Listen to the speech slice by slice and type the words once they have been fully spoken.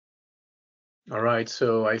All right,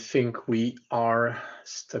 so I think we are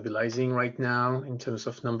stabilizing right now in terms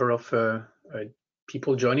of number of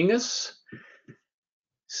people joining us.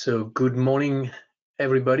 So good morning,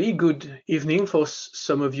 everybody. Good evening for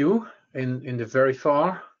some of you in the very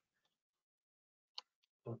far.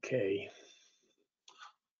 Okay,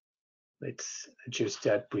 let's adjust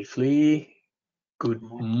that briefly. Good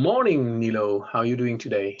morning, Nilo. How are you doing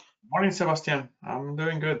today? Morning, Sebastien. I'm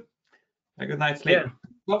doing good. A good night's sleep.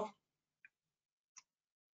 Yeah.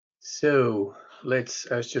 So let's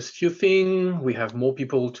just a few things. We have more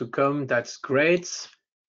people to come. That's great.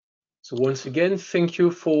 So once again, thank you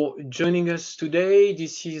for joining us today.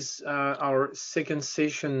 This is our second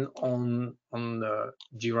session on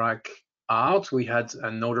Dirac Art. We had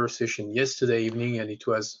another session yesterday evening, and it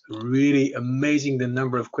was really amazing the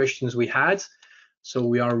number of questions we had. So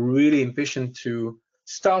we are really impatient to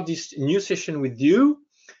start this new session with you.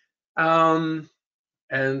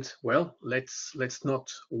 And well, let's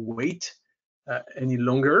not wait any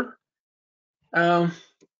longer.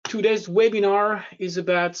 Today's webinar is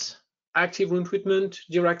about active room treatment,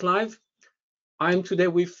 Dirac Live. I'm today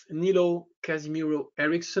with Nilo Casimiro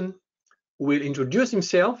Ericsson, who will introduce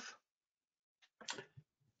himself.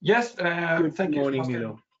 Yes, thank you. Good morning,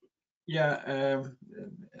 Nilo. Yeah,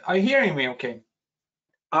 are you hearing me okay?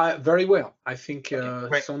 Very well. I think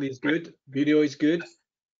sound is good, video is good.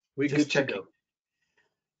 We're Just good checking. to go.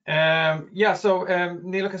 Yeah, so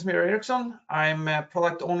Nilo Casimiro Ericsson. I'm a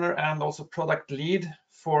product owner and also product lead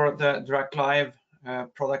for the Dirac Live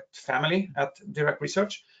product family at Dirac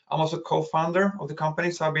Research. I'm also co-founder of the company,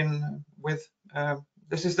 so I've been with,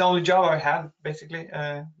 this is the only job I had basically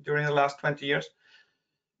during the last 20 years.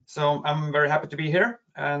 So I'm very happy to be here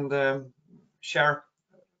and share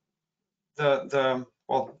the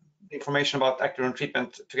information about active room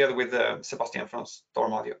treatment together with Sebastien from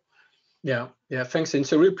StormAudio. Yeah, thanks. And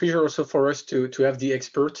it's a real pleasure also for us to have the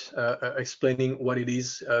expert explaining what it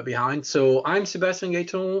is behind. So I'm Sebastien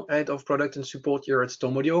Gailleton, head of product and support here at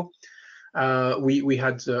StormAudio. We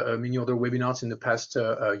had many other webinars in the past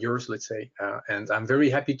years, let's say, and I'm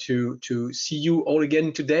very happy to see you all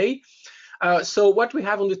again today. So what we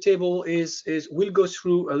have on the table is we'll go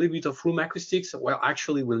through a little bit of room acoustics. Well,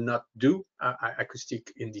 actually, we'll not do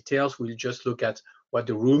acoustic in details. We'll just look at what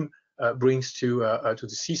the room brings to the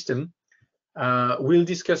system. We'll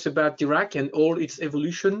discuss about Dirac and all its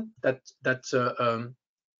evolution that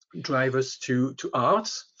drive us to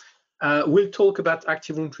arts. We'll talk about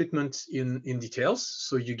active room treatment in details,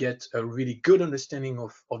 so you get a really good understanding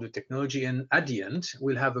of the technology. And at the end,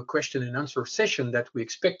 we'll have a question and answer session that we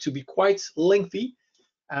expect to be quite lengthy.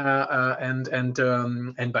 And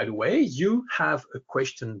by the way, you have a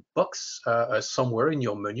question box somewhere in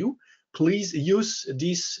your menu. Please use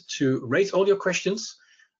this to raise all your questions.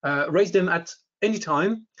 Raise them at any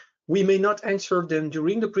time. We may not answer them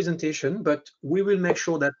during the presentation, but we will make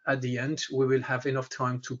sure that at the end we will have enough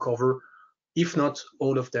time to cover, if not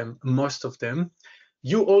all of them, most of them.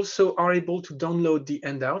 You also are able to download the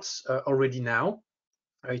handouts already now.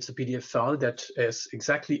 It's a PDF file that has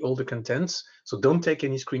exactly all the contents, so don't take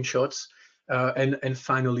any screenshots. And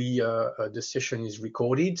finally, the session is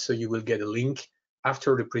recorded, so you will get a link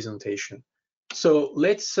after the presentation. So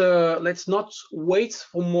let's not wait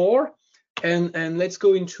for more, and let's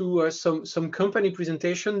go into some company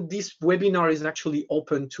presentation. This webinar is actually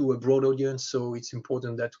open to a broad audience, so it's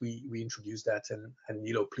important that we introduce that. And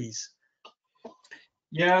Nilo, please.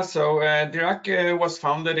 Yeah, so Dirac was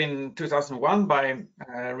founded in 2001 by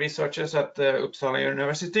researchers at Uppsala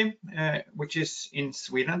University, which is in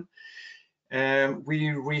Sweden.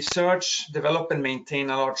 We research, develop, and maintain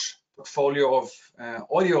a large portfolio of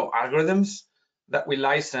audio algorithms that we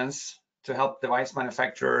license to help device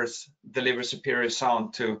manufacturers deliver superior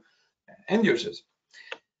sound to end users.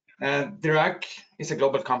 Dirac is a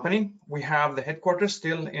global company. We have the headquarters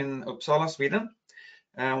still in Uppsala, Sweden.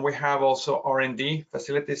 And we have also R&D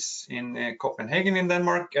facilities in Copenhagen in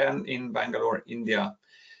Denmark and in Bangalore, India.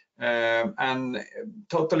 And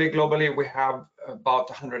totally globally, we have about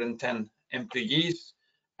 110 employees,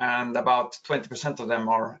 and about 20% of them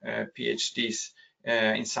are PhDs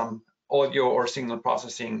in some audio or signal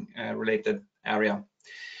processing related area.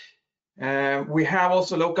 We have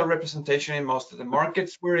also local representation in most of the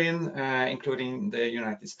markets we're in, including the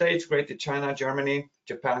United States, Greater China, Germany,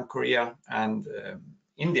 Japan, Korea, and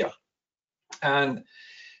India. And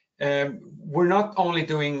we're not only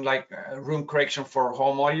doing like room correction for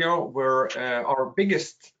home audio, our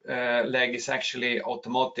biggest leg is actually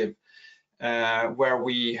automotive, where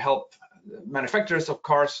we help manufacturers of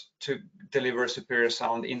cars to deliver superior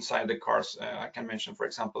sound inside the cars. I can mention, for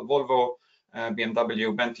example, Volvo,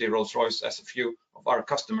 BMW, Bentley, Rolls-Royce as a few of our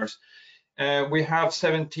customers. We have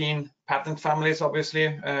 17 patent families,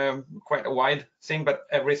 obviously, quite a wide thing, but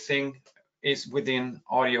everything is within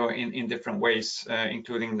audio in different ways,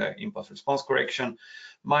 including the impulse response correction,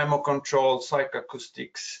 MIMO control,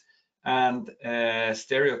 psychoacoustics, and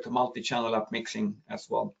stereo to multi-channel up mixing as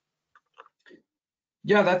well.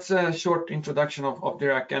 Yeah, that's a short introduction of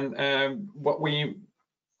Dirac, and what we,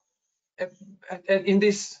 in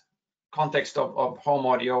this context of home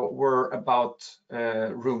audio, we're about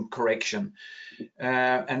room correction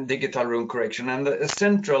and digital room correction. And the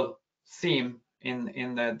central theme in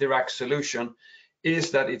the Dirac solution is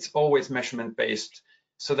that it's always measurement based,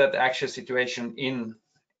 so that the actual situation in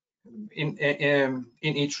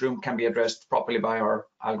each room can be addressed properly by our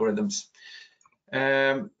algorithms.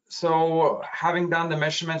 So having done the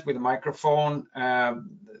measurements with a microphone,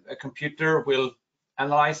 a computer will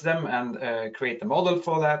analyze them and create a model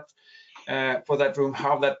for that room,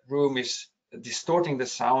 how that room is distorting the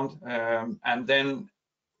sound, and then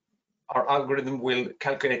our algorithm will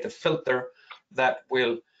calculate a filter that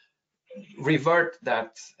will revert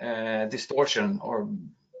that distortion, or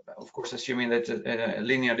of course assuming that it's a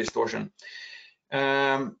linear distortion,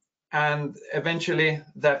 and eventually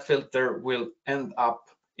that filter will end up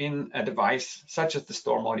in a device such as the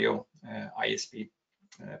StormAudio ISP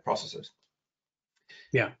processors.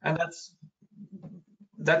 Yeah, and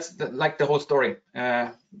that's like the whole story,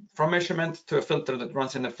 from measurement to a filter that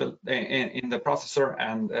runs in the processor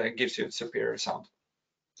and gives you superior sound.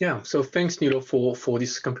 Yeah, so thanks, Nilo, for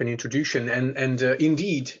this company introduction. And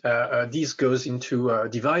indeed, this goes into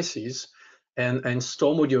devices, and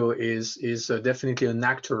StormAudio is definitely an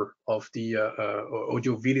actor of the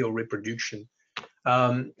audio-video reproduction.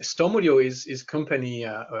 StormAudio is a company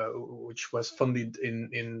which was founded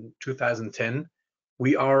in 2010.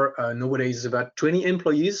 We are nowadays about 20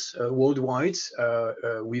 employees worldwide,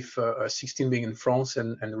 with 16 being in France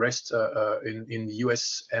and the rest in the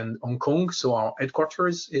US and Hong Kong. So our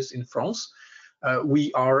headquarters is in France.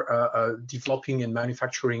 We are developing and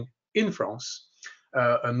manufacturing in France,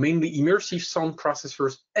 mainly immersive sound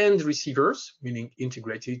processors and receivers, meaning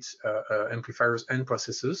integrated amplifiers and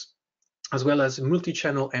processors, as well as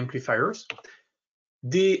multi-channel amplifiers.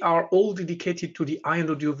 They are all dedicated to the high-end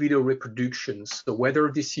audio-video reproductions. So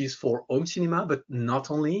whether this is for home cinema, but not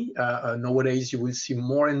only, nowadays you will see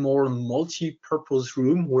more and more multi-purpose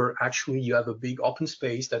room where actually you have a big open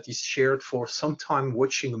space that is shared for some time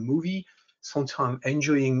watching a movie, sometime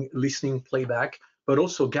enjoying listening playback, but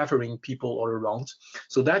also gathering people all around.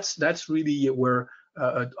 So that's really where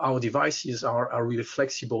our devices are really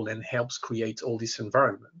flexible and helps create all these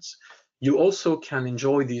environments. You also can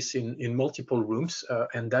enjoy this in multiple rooms,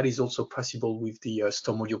 and that is also possible with the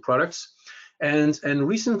StormAudio products. And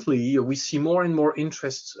recently, we see more and more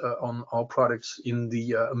interest on our products in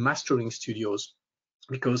the mastering studios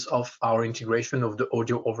because of our integration of the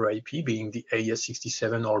audio over IP, being the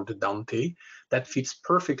AES67 or the Dante. That fits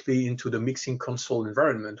perfectly into the mixing console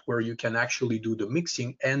environment, where you can actually do the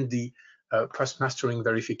mixing and the post-mastering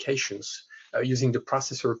verifications, using the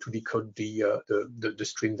processor to decode the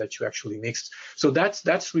stream that you actually mixed. So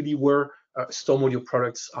that's really where StormAudio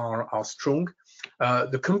products are strong.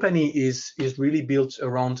 The company is really built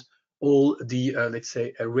around all the let's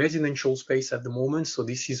say a residential space at the moment. So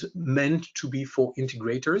this is meant to be for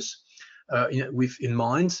integrators in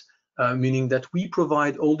mind, meaning that we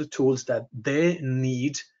provide all the tools that they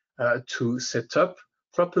need to set up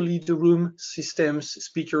properly the room, systems,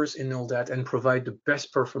 speakers, and all that, and provide the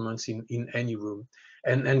best performance in any room.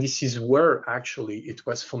 And this is where actually it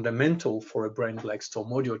was fundamental for a brand like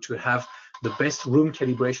StormAudio to have the best room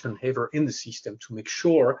calibration ever in the system, to make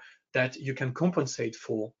sure that you can compensate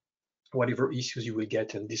for whatever issues you will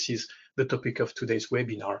get. And this is the topic of today's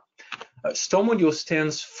webinar. StormAudio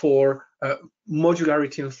stands for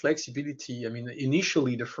modularity and flexibility. I mean,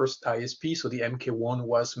 initially the first ISP, so the MK1,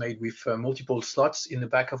 was made with multiple slots in the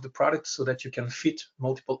back of the product so that you can fit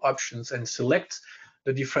multiple options and select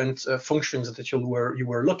the different functions that you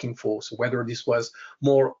were looking for. So whether this was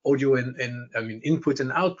more audio and I mean input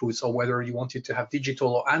and outputs, or whether you wanted to have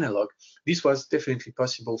digital or analog, this was definitely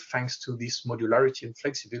possible thanks to this modularity and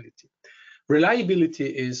flexibility. Reliability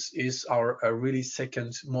is our really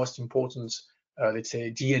second most important, let's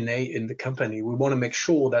say, DNA in the company. We want to make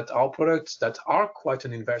sure that our products that are quite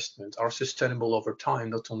an investment are sustainable over time,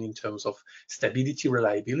 not only in terms of stability,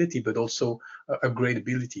 reliability, but also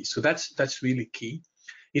upgradability. So that's really key.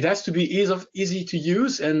 It has to be easy to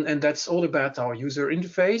use, and that's all about our user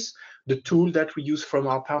interface, the tool that we use from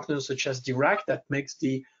our partners such as Dirac that makes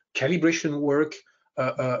the calibration work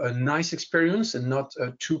a nice experience and not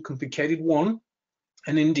a too complicated one.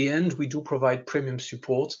 And in the end, we do provide premium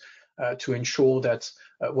support to ensure that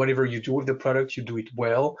whatever you do with the product, you do it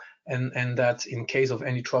well, and that in case of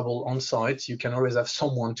any trouble on site, you can always have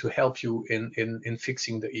someone to help you in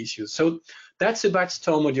fixing the issues. So that's about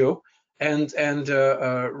StormAudio. And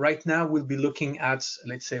right now we'll be looking at,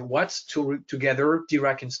 let's say, what together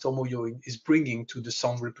Dirac and StormAudio is bringing to the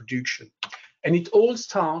sound reproduction. And it all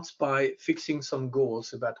starts by fixing some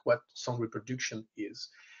goals about what sound reproduction is.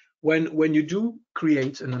 When you do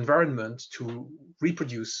create an environment to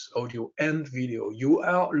reproduce audio and video, you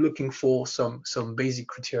are looking for some basic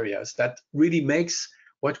criteria that really makes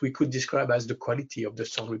what we could describe as the quality of the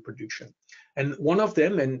sound reproduction. And one of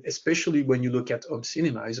them, and especially when you look at home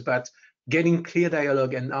cinema, is about getting clear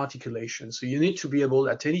dialogue and articulation. So you need to be able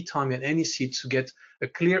at any time in any seat to get a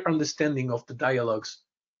clear understanding of the dialogues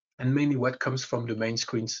and mainly what comes from the main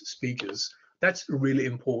screen's speakers. That's really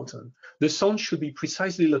important. The sound should be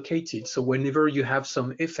precisely located. So whenever you have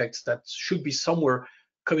some effects that should be somewhere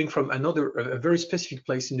coming from a very specific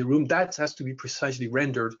place in the room, that has to be precisely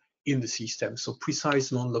rendered in the system. So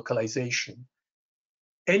precise non-localization.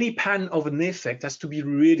 Any pan of an effect has to be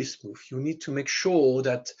really smooth. You need to make sure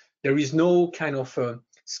that there is no kind of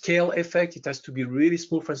scale effect. It has to be really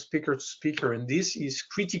smooth from speaker to speaker. And this is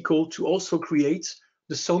critical to also create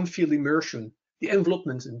the sound field immersion, the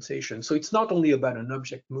envelopment sensation. So it's not only about an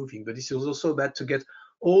object moving, but this is also about to get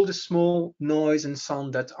all the small noise and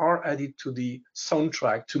sound that are added to the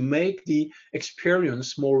soundtrack to make the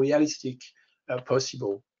experience more realistic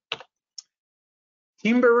possible.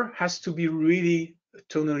 Timbre has to be really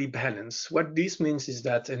tonally balanced. What this means is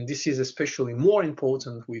that, and this is especially more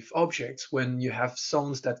important with objects, when you have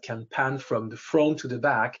sounds that can pan from the front to the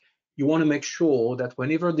back, you want to make sure that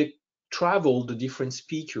whenever they travel the different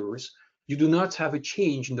speakers, you do not have a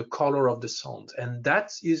change in the color of the sound. And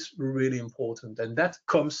that is really important. And that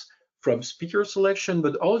comes from speaker selection,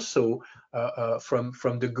 but also from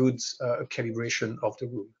the good calibration of the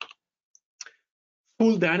room.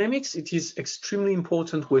 Full dynamics, it is extremely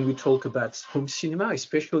important when we talk about home cinema,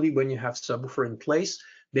 especially when you have subwoofer in place.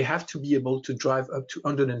 They have to be able to drive up to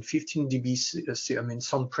 115 dB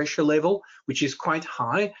sound pressure level, which is quite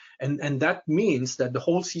high. And that means that the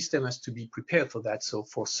whole system has to be prepared for that. So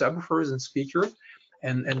for subwoofers and speakers,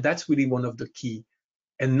 and that's really one of the key.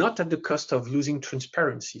 And not at the cost of losing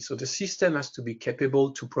transparency. So the system has to be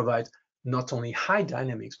capable to provide not only high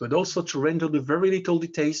dynamics, but also to render the very little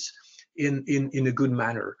details in a good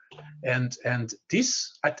manner, and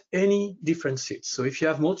this at any different seats. So if you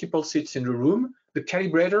have multiple seats in the room, the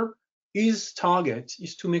calibrator, his target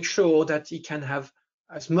is to make sure that he can have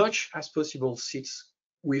as much as possible seats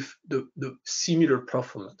with the similar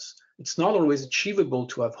performance. It's not always achievable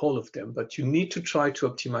to have all of them, but you need to try to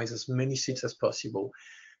optimize as many seats as possible,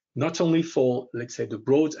 not only for, let's say, the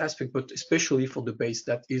broad aspect, but especially for the bass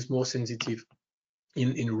that is more sensitive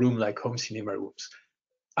in a room like home cinema rooms.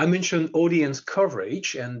 I mentioned audience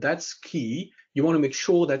coverage, and that's key. You want to make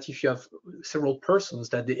sure that if you have several persons,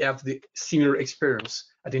 that they have the similar experience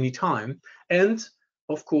at any time. And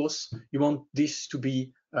of course, you want this to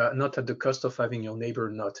be not at the cost of having your neighbor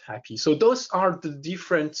not happy. So those are the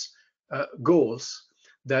different goals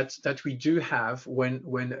that we do have when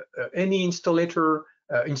any installer,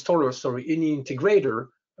 any integrator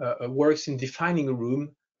works in defining a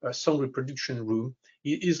room, a sound reproduction room,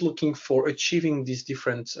 is looking for achieving these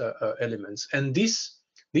different elements. And this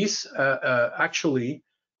actually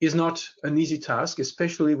is not an easy task,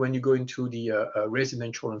 especially when you go into the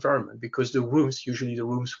residential environment, because the rooms, usually the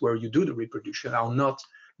rooms where you do the reproduction, are not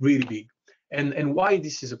really big. And why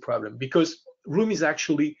this is a problem? Because room is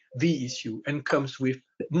actually the issue and comes with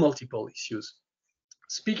multiple issues.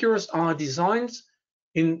 Speakers are designed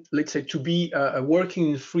in, let's say, to be working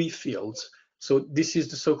in free fields. So this is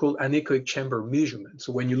the so-called anechoic chamber measurement.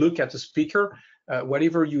 So when you look at a speaker,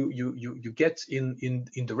 whatever you get in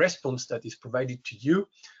the response that is provided to you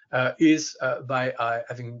is by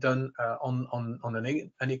having done on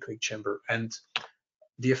an anechoic chamber. And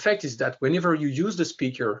the effect is that whenever you use the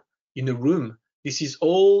speaker in a room, this is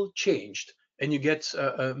all changed, and you get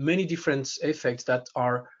many different effects that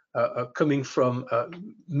are coming from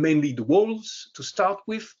mainly the walls to start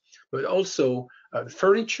with, but also the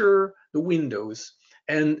furniture, the windows,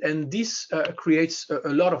 and this creates a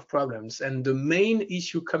lot of problems. And the main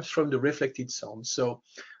issue comes from the reflected sound. So,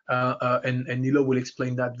 and Nilo will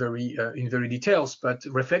explain that in very details. But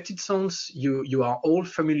reflected sounds, you are all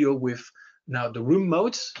familiar with now the room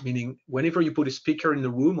modes, meaning whenever you put a speaker in the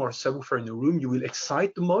room or a subwoofer in the room, you will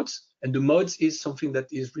excite the modes, and the modes is something that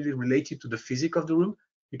is really related to the physics of the room.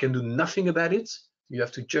 You can do nothing about it. You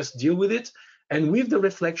have to just deal with it. And with the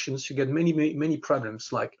reflections, you get many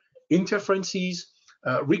problems like interferences,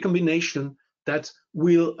 recombination, that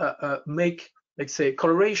will make, let's say,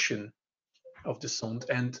 coloration of the sound,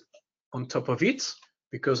 and on top of it,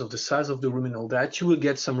 because of the size of the room and all that, you will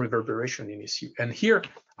get some reverberation in issue. And here,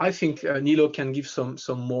 I think Nilo can give some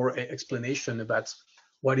more explanation about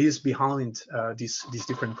what is behind these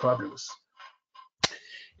different problems.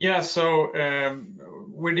 Yeah, so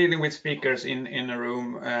we're dealing with speakers in a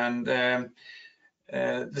room, and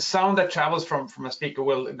the sound that travels from a speaker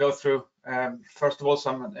will go through, first of all,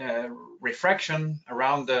 some refraction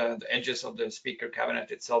around the edges of the speaker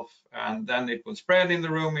cabinet itself, and then it will spread in the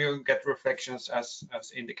room. You'll get reflections as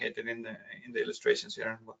indicated in the illustrations here,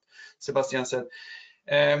 and what Sebastien said.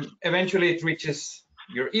 Eventually, it reaches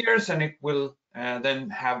your ears, and it will then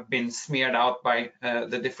have been smeared out by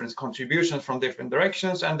the different contributions from different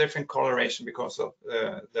directions and different coloration because of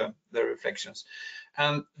the reflections.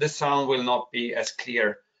 And the sound will not be as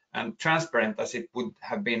clear and transparent as it would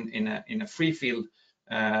have been in a free field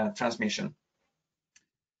transmission.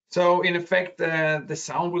 So in effect, the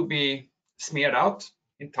sound will be smeared out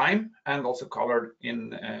in time and also colored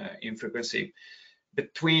in frequency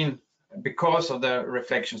because of the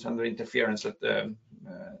reflections and the interference that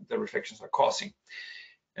the reflections are causing.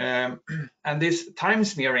 And this time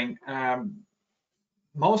smearing,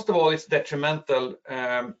 most of all, it's detrimental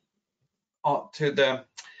to the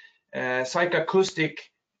psychoacoustic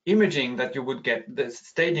imaging that you would get, the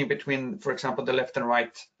staging between, for example, the left and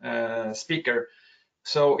right speaker.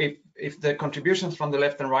 So if the contributions from the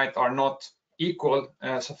left and right are not equal,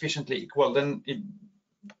 sufficiently equal, then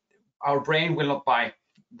our brain will not buy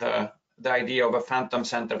the idea of a phantom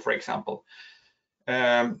center, for example.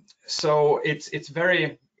 So it's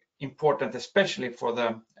very important, especially for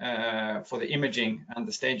the imaging and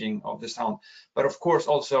the staging of the sound. But of course,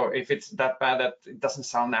 also if it's that bad that it doesn't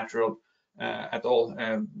sound natural at all,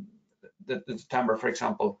 the timbre, for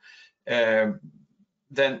example,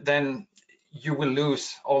 then you will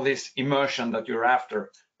lose all this immersion that you're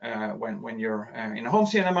after when you're in a home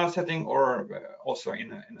cinema setting or also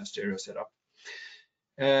in a stereo setup.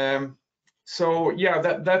 So yeah,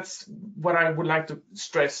 that's what I would like to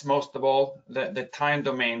stress most of all, the time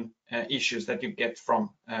domain issues that you get from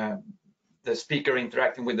the speaker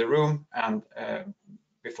interacting with the room and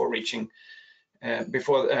before reaching,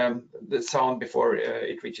 the sound before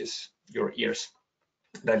it reaches your ears.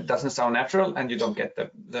 That doesn't sound natural, and you don't get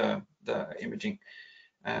the imaging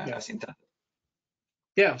as intended.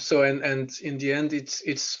 Yeah. So and in the end,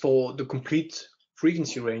 it's for the complete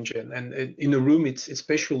frequency range, and in a room, it's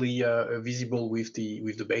especially visible with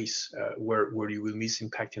the bass, where you will miss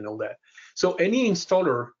impact and all that. So any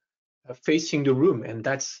installer facing the room, and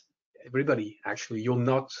that's everybody actually, you're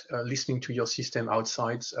not listening to your system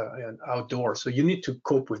outside and outdoor, so you need to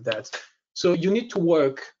cope with that. So you need to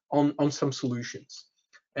work on some solutions.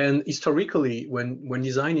 And historically, when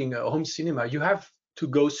designing a home cinema, you have to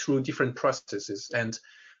go through different processes. And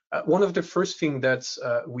one of the first things that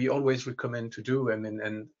we always recommend to do,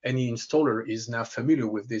 and any installer is now familiar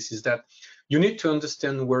with this, is that you need to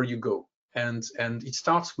understand where you go. And it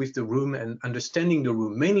starts with the room and understanding the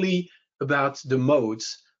room, mainly about the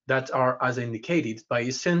modes that are, as indicated, by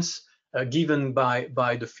a sense given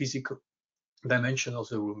by the physical dimension of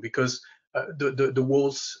the room, because the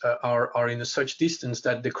walls are in a such distance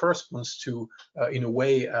that they corresponds to, in a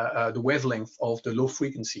way, the wavelength of the low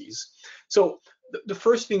frequencies. So the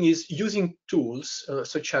first thing is using tools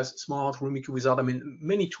such as Smart Room EQ Wizard. I mean,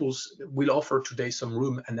 many tools will offer today some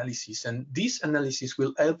room analysis, and this analysis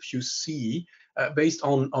will help you see, based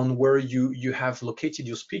on where you have located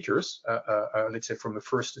your speakers, let's say from a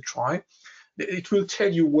first try, it will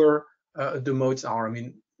tell you where the modes are. I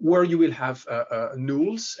mean, where you will have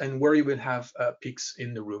nulls and where you will have peaks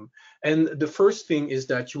in the room. And the first thing is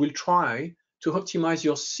that you will try to optimize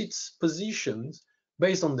your seats positions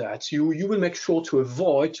based on that. You will make sure to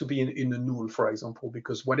avoid to be in a null, for example,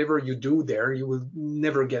 because whatever you do there, you will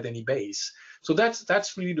never get any bass. So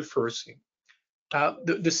that's really the first thing.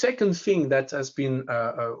 The second thing that has been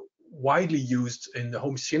widely used in the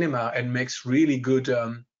home cinema and makes really good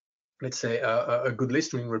let's say a good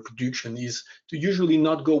listening reproduction is to usually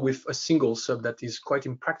not go with a single sub that is quite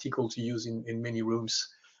impractical to use in many rooms.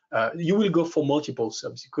 You will go for multiple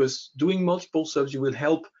subs, because doing multiple subs, you will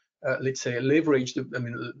help, let's say, leverage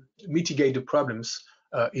mitigate the problems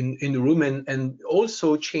in the room, and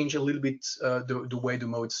also change a little bit the way the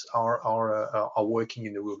modes are working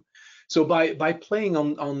in the room. So by playing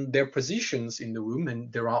on their positions in the room,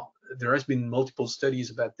 and there has been multiple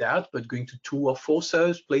studies about that, but going to 2 or 4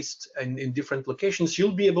 subs placed in different locations,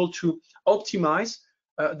 you'll be able to optimize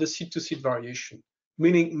the seat-to-seat variation,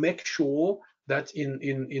 meaning make sure that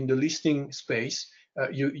in the listening space,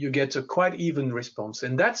 you get a quite even response.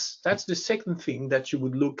 And that's the second thing that you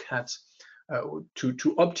would look at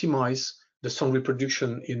to optimize the sound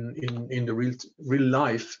reproduction in the real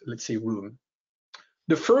life, let's say, room.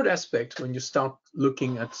 The third aspect, when you start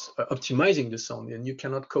looking at optimizing the sound and you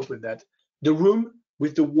cannot cope with that, the room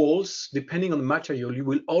with the walls, depending on the material, you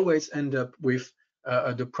will always end up with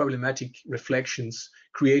the problematic reflections,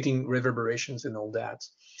 creating reverberations and all that.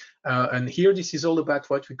 And here, this is all about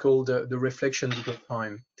what we call the reflection decay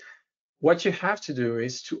time. What you have to do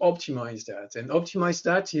is to optimize that, and optimize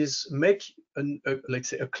that is make let's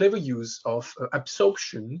say a clever use of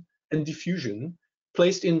absorption and diffusion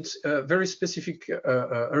placed in very specific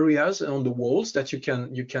areas on the walls that you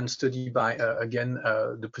can study by again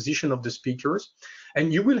the position of the speakers,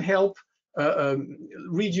 and you will help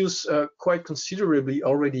reduce quite considerably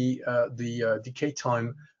already the decay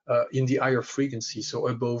time in the higher frequency. So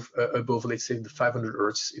above let's say the 500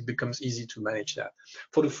 hertz, it becomes easy to manage that.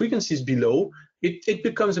 For the frequencies below, it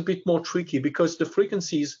becomes a bit more tricky, because the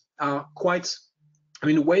frequencies are quite, I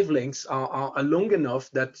mean, wavelengths are long enough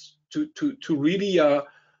that to really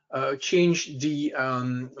change the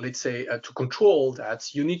let's say to control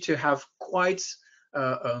that, you need to have quite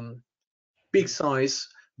big size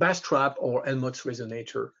bass trap or Helmholtz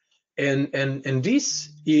resonator, and this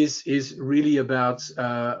is really about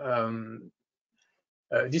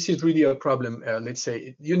this is really a problem. Let's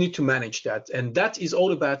say you need to manage that, and that is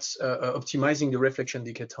all about optimizing the reflection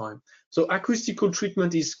decay time. So acoustical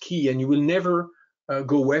treatment is key, and you will never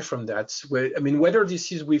go away from that. I mean, whether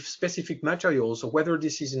this is with specific materials or whether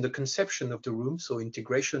this is in the conception of the room, so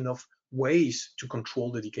integration of ways to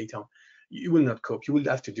control the decay time, you will not cope. You will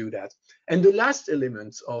have to do that. And the last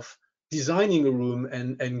element of designing a room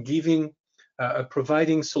and giving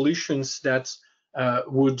providing solutions that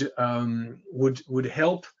would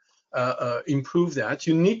help improve that,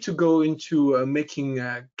 you need to go into making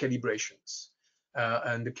calibrations,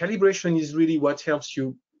 and the calibration is really what helps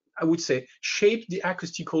you, I would say, shape the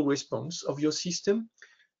acoustical response of your system,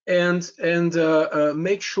 and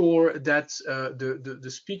make sure that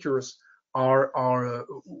the speakers are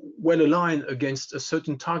well aligned against a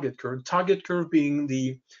certain target curve. Target curve being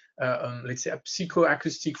the let's say a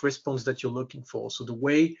psychoacoustic response that you're looking for. So the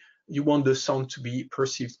way you want the sound to be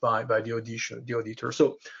perceived by the auditor.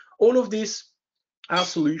 So all of these are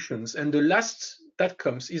solutions, and the last that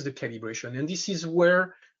comes is the calibration, and this is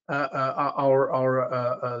where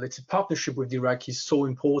our let's say partnership with Dirac is so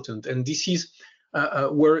important, and this is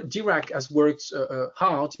where Dirac has worked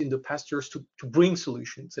hard in the past years to bring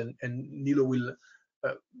solutions, and Nilo will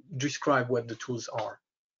describe what the tools are.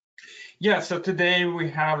 Yeah, so today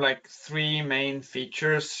we have like 3 main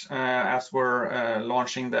features as we're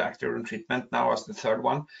launching the active room treatment now as the third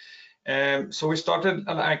one. So we started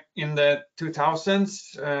like in the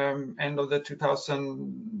 2000s, end of the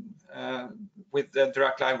 2000 with the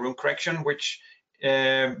Dirac Live Room Correction, which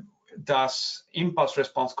does impulse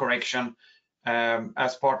response correction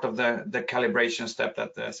as part of the calibration step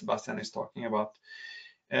that Sebastien is talking about.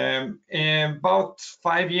 About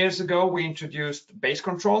 5 years ago, we introduced bass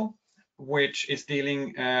control, which is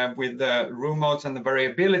dealing with the room modes and the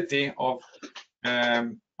variability of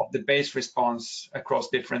the bass response across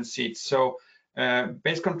different seats. So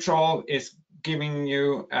bass control is giving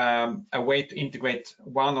you a way to integrate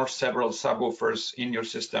one or several subwoofers in your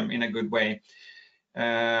system in a good way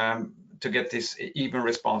to get this even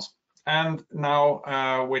response. And now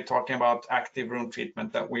we're talking about active room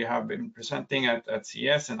treatment that we have been presenting at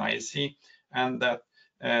CES and ISC, and that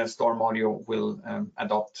StormAudio will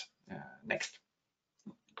adopt next.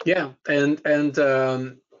 Yeah, and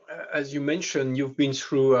as you mentioned, you've been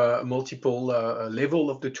through multiple level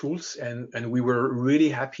of the tools, and we were really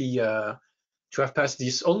happy to have passed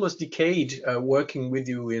this almost decade working with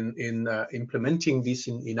you in implementing this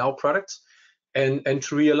in our products. And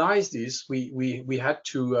to realize this, we had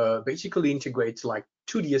to basically integrate like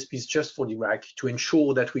 2 DSPs just for Dirac to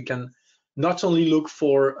ensure that we can not only look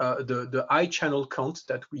for the high channel count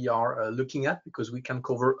that we are looking at, because we can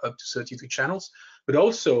cover up to 32 channels, but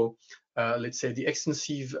also let's say the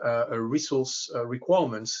extensive resource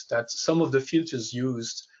requirements that some of the filters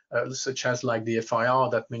used, such as like the FIR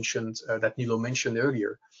that Nilo mentioned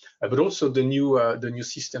earlier, but also the new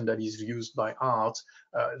system that is used by ART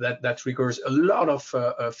that requires a lot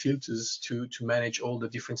of filters to manage all the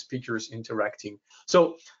different speakers interacting.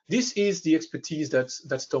 So this is the expertise that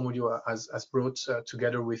StormAudio has brought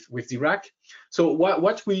together with Dirac. So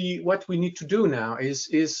what we need to do now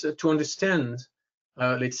is to understand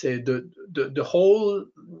let's say the whole,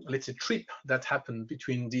 let's say, trip that happened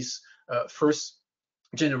between this first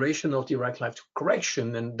generation of Dirac Live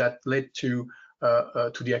Correction, and that led to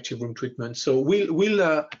to the active room treatment. So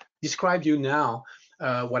we'll describe you now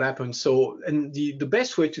what happens. So, and the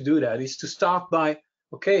best way to do that is to start by,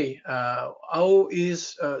 okay, how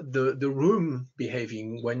is the room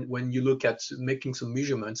behaving when you look at making some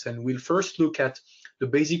measurements? And we'll first look at the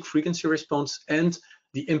basic frequency response and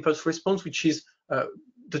the impulse response, which is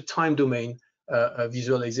the time domain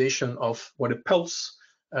visualization of what a pulse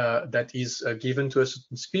that is given to a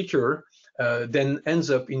certain speaker then ends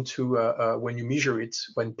up into when you measure it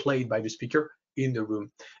when played by the speaker in the room.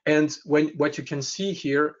 And what you can see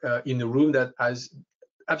here in a room that has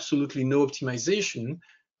absolutely no optimization,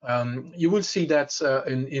 you will see that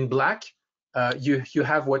in black you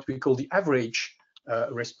have what we call the average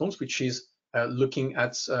response, which is looking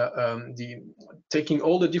at taking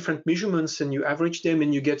all the different measurements and you average them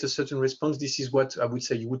and you get a certain response. This is what I would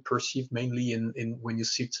say you would perceive mainly in when you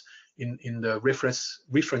sit in the reference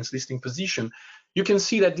listening position. You can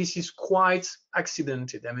see that this is quite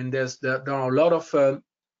accidented. I mean, there are a lot of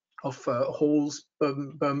holes,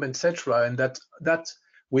 bump, etc., and that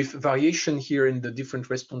with variation here in the different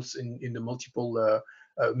response in the multiple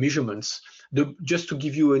measurements. Just to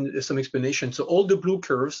give you some explanation, so all the blue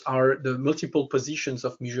curves are the multiple positions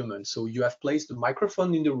of measurements. So you have placed the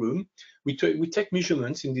microphone in the room. We take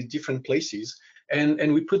measurements in the different places,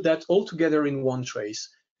 and we put that all together in one trace.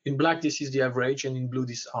 In black, this is the average, and in blue,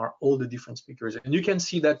 these are all the different speakers. And you can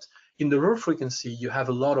see that in the low frequency, you have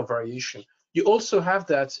a lot of variation. You also have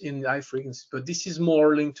that in high frequency, but this is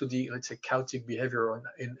more linked to the, let's say, chaotic behavior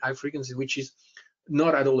in high frequency, which is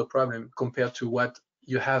not at all a problem compared to what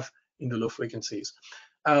you have in the low frequencies.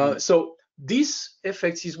 So this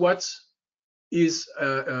effect is what is,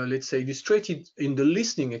 let's say, illustrated in the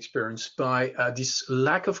listening experience by this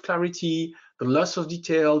lack of clarity, the loss of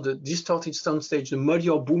detail, the distorted soundstage, the muddy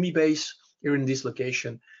or boomy bass here in this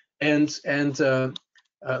location, and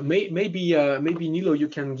maybe Nilo, you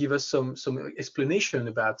can give us some explanation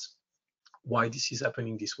about why this is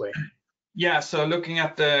happening this way. Yeah, so looking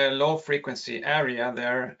at the low frequency area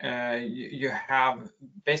there, you have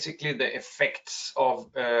basically the effects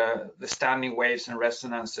of the standing waves and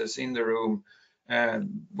resonances in the room,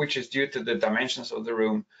 which is due to the dimensions of the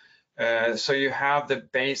room. So you have the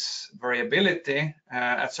bass variability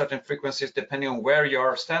at certain frequencies depending on where you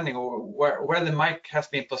are standing or where the mic has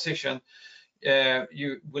been positioned.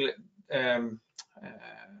 You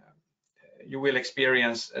will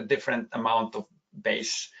experience a different amount of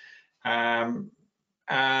bass.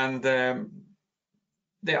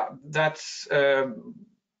 That's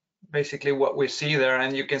basically what we see there,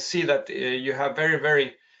 and you can see that you have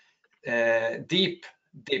very deep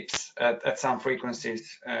dips at some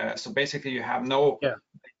frequencies. So basically, you have no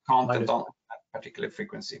content on that particular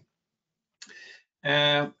frequency.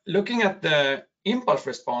 Looking at the impulse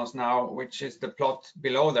response now, which is the plot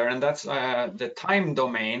below there, and that's the time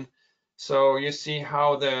domain. So you see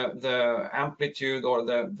how the amplitude or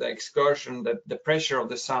the excursion, the pressure of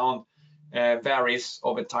the sound varies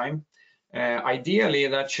over time. Ideally,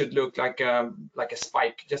 that should look like a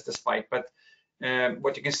spike, just a spike. But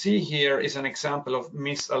what you can see here is an example of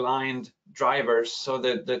misaligned drivers. So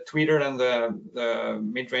the tweeter and the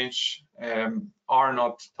mid-range are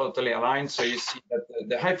not totally aligned. So you see that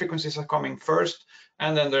the high frequencies are coming first,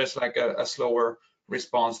 and then there's like a slower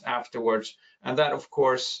response afterwards. And that, of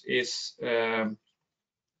course, is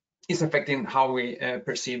affecting how we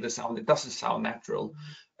perceive the sound. It doesn't sound natural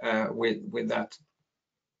with that.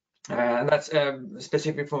 And that's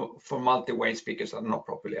specific for multi-way speakers that are not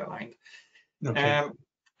properly aligned. Okay.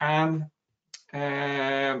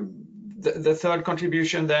 The third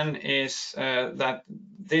contribution then is that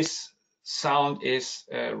this sound is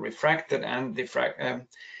refracted and diffracted and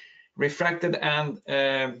reflected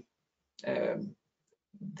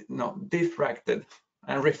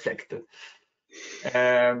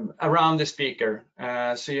around the speaker.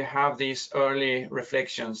 So you have these early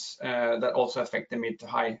reflections that also affect the mid to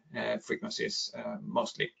high frequencies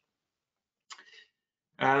mostly.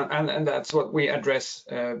 And that's what we address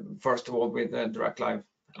first of all with the Dirac Live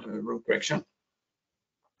room correction.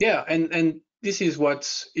 Yeah, and this is what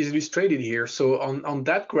is illustrated here. So on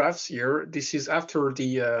that graphs here, this is after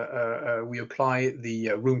the we apply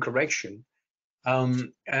the room correction.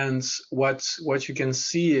 And what you can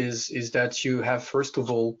see is that you have, first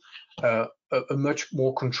of all, a much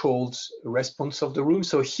more controlled response of the room.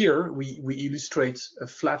 So here we illustrate a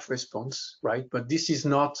flat response, right? But this is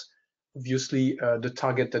not obviously the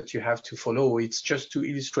target that you have to follow. It's just to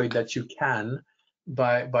illustrate that you can,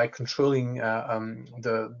 by controlling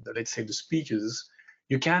let's say the speakers,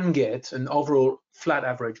 you can get an overall flat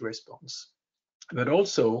average response. But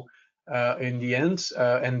also in the end,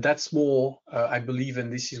 and that's more, I believe,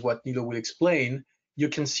 and this is what Nilo will explain, you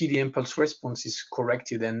can see the impulse response is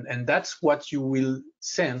corrected, and that's what you will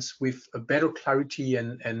sense with a better clarity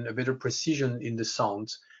and a better precision in the sound,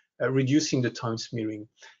 reducing the time smearing.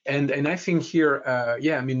 And I think here,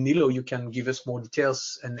 yeah, I mean, Nilo, you can give us more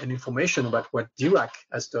details and information about what Dirac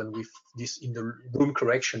has done with this in the room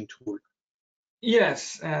correction tool.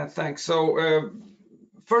 Yes, thanks. So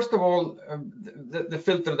first of all, the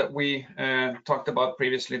filter that we talked about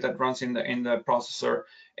previously that runs in the processor,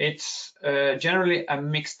 it's generally a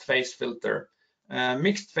mixed phase filter.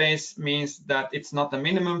 Mixed phase means that it's not a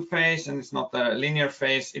minimum phase and it's not a linear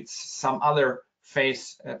phase, it's some other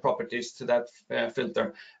phase properties to that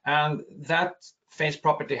filter. And that phase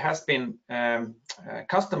property has been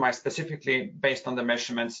customized specifically based on the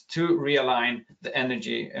measurements to realign the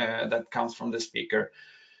energy that comes from the speaker,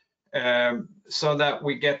 so that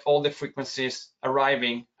we get all the frequencies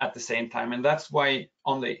arriving at the same time. And that's why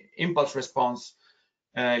on the impulse response,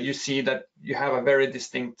 you see that you have a very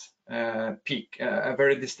distinct peak, a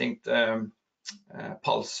very distinct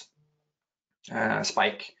pulse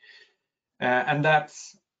spike. And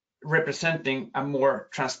that's representing a more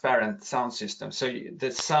transparent sound system. So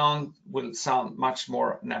the sound will sound much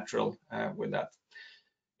more natural with that.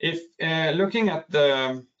 If looking at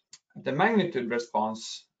the magnitude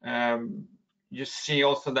response, you see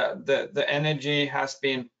also that the energy has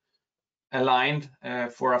been aligned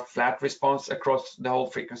for a flat response across the whole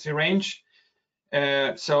frequency range.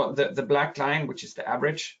 So the black line, which is the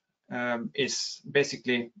average, is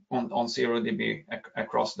basically on 0 dB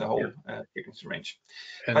across the whole frequency range.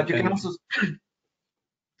 But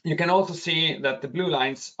you can also see that the blue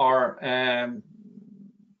lines are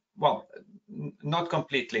well, not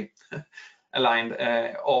completely aligned,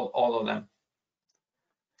 all of them.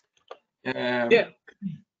 Yeah.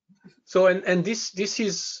 So and this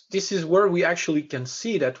is where we actually can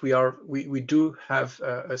see that we do have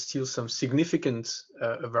still some significant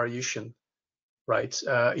variation, right?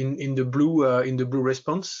 In the blue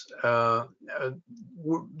response.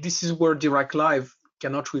 This is where Dirac Live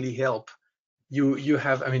cannot really help. You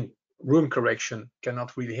have, I mean, room correction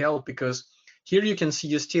cannot really help, because here you can see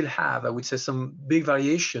you still have, I would say, some big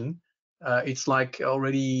variation. It's like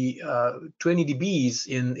already 20 dBs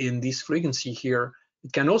in this frequency here.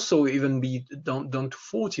 It can also even be down to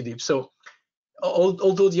 40 dB. So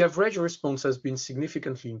although the average response has been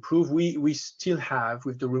significantly improved, we still have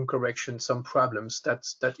with the room correction some problems.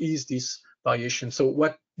 That is this variation. So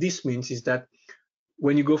what this means is that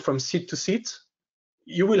when you go from seat to seat,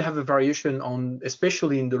 you will have a variation on,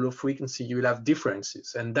 especially in the low frequency, you will have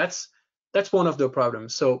differences, and that's one of the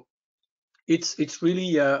problems. So it's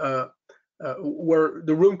really where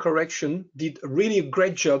the room correction did really a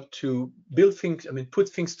great job to build things, I mean, put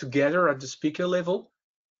things together at the speaker level,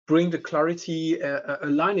 bring the clarity,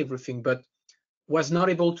 align everything, but was not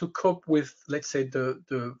able to cope with, let's say,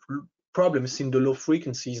 the problems in the low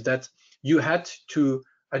frequencies that you had to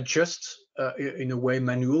adjust in a way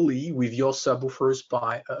manually with your subwoofers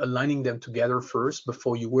by aligning them together first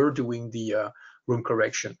before you were doing the room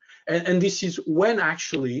correction. And this is when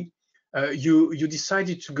actually you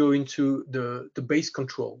decided to go into the bass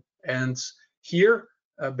control. And here,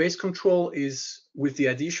 bass control is with the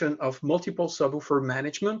addition of multiple subwoofer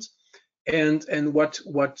management. And what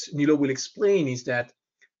Nilo will explain is that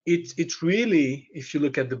it really, if you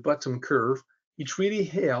look at the bottom curve, it really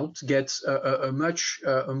helped get a much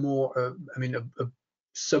more, I mean, a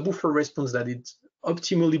subwoofer response that it's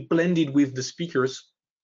optimally blended with the speaker's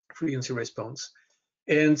frequency response.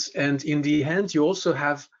 And in the end, you also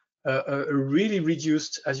have a really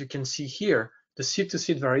reduced, as you can see here, the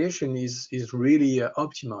seat-to-seat variation is really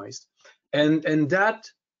optimized, and that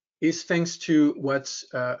is thanks to what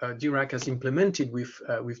Dirac has implemented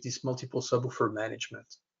with this multiple subwoofer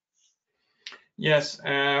management. Yes,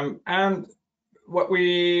 and what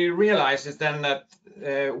we realize is then that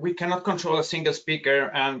we cannot control a single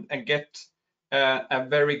speaker and get a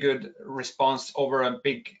very good response over a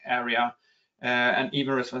big area. And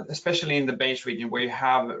even especially in the bass region where you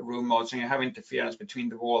have room modes and you have interference between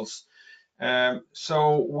the walls.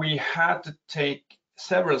 So we had to take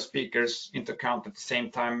several speakers into account at the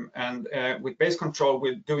same time. And with bass control,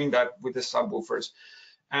 we're doing that with the subwoofers.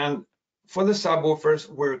 And for the subwoofers,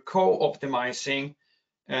 we're co-optimizing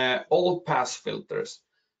all-pass filters.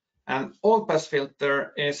 And all-pass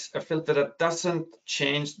filter is a filter that doesn't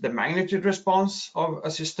change the magnitude response of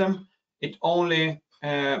a system. It only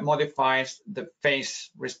modifies the phase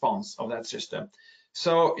response of that system.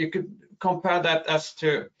 So you could compare that as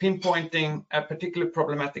to pinpointing a particular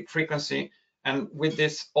problematic frequency, and with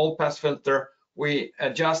this all-pass filter, we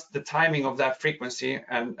adjust the timing of that frequency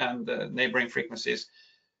and the neighboring frequencies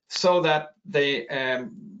so that they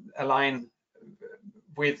align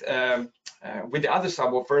with the other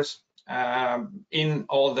subwoofers in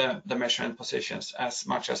all the measurement positions as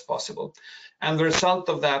much as possible. And the result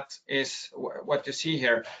of that is what you see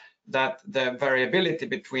here, that the variability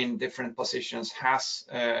between different positions has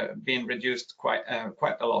been reduced quite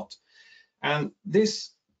a lot. And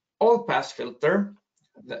this all-pass filter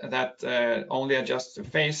that only adjusts the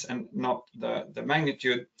phase and not the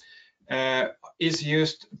magnitude is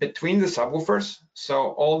used between the subwoofers.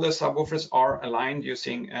 So all the subwoofers are aligned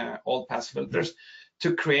using all-pass filters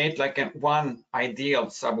to create like one ideal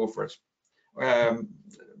subwoofer.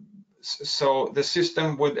 So the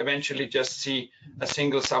system would eventually just see a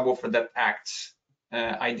single subwoofer that acts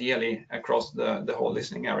ideally across the whole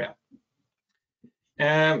listening area.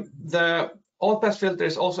 The all-pass filter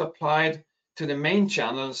is also applied to the main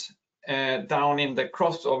channels down in the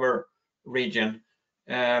crossover region.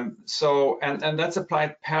 And that's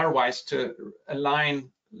applied pairwise to align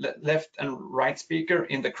left and right speaker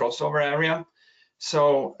in the crossover area.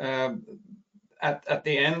 So at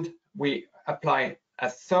the end, we apply a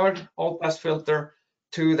third all-pass filter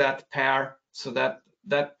to that pair, so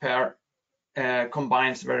that pair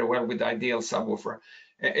combines very well with the ideal subwoofer.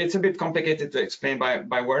 It's a bit complicated to explain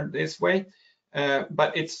by word this way,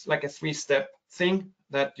 but it's like a three-step thing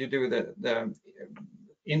that you do the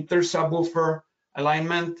inter-subwoofer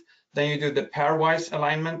alignment, then you do the pairwise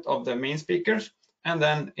alignment of the main speakers, and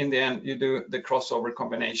then in the end you do the crossover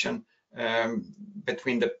combination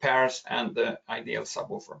between the pairs and the ideal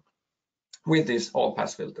subwoofer with this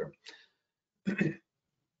all-pass filter.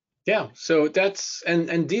 Yeah, so that's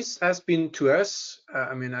and this has been to us,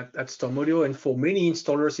 I mean, at StormAudio, and for many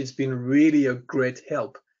installers, it's been really a great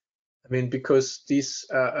help. I mean, because this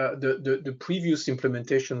the previous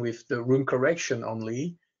implementation with the room correction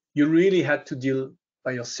only, you really had to deal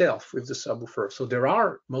by yourself with the subwoofer. So there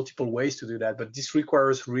are multiple ways to do that, but this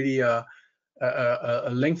requires really a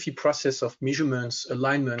lengthy process of measurements,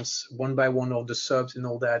 alignments, one by one of the subs and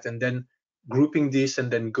all that, and then grouping this and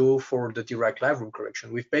then go for the Dirac live room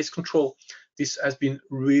correction. With base control, this has been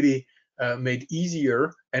really made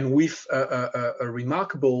easier and with a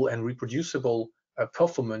remarkable and reproducible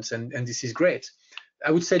performance, and this is great.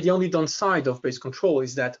 I would say the only downside of base control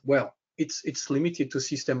is that, well, it's limited to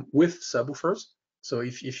system with subwoofers. So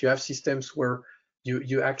if you have systems where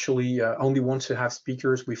you actually only want to have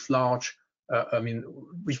speakers with large, I mean,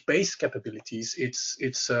 with bass capabilities,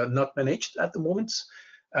 it's not managed at the moment.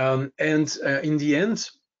 And in the end,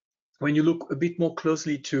 when you look a bit more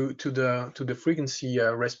closely to the frequency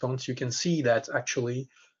response, you can see that actually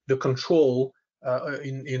the control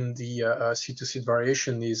in the seat-to-seat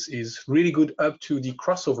variation is really good up to the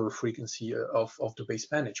crossover frequency of the bass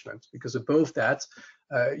management, because above that,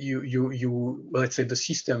 well, let's say the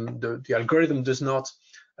system, the algorithm does not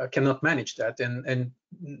cannot manage that, and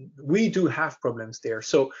we do have problems there.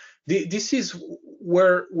 So this is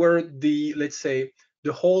where the, let's say,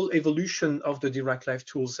 the whole evolution of the Dirac Live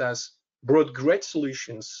tools has brought great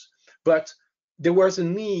solutions, but there was a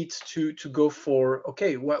need to go for,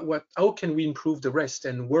 okay, how can we improve the rest,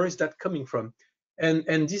 and where is that coming from?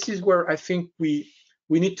 And this is where I think we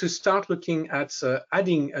need to start looking at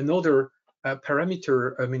adding another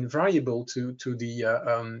parameter, I mean, variable to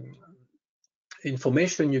the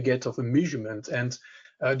information you get of a measurement. And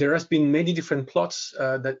there has been many different plots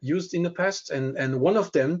that used in the past, and one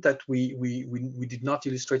of them that we did not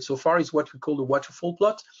illustrate so far is what we call the waterfall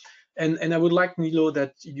plot. And I would like, Nilo,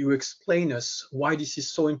 that you explain us why this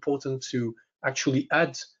is so important to actually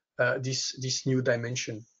add this new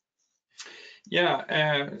dimension.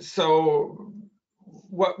 Yeah, so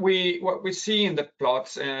what we see in the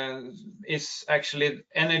plots is actually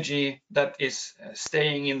energy that is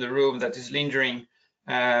staying in the room, that is lingering,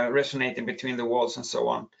 resonating between the walls and so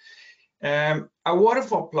on. A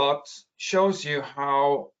waterfall plot shows you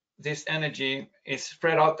how this energy is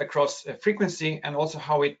spread out across a frequency, and also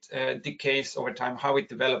how it decays over time, how it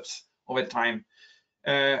develops over time.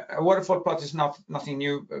 A waterfall plot is nothing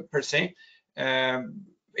new per se.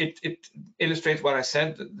 It illustrates what I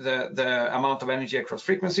said, the amount of energy across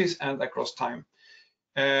frequencies and across time.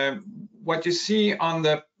 What you see on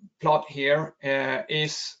the plot here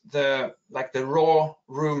is the raw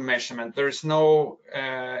room measurement. There is no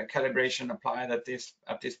calibration applied at this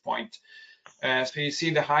point. So you see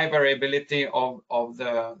the high variability of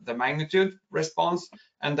the magnitude response,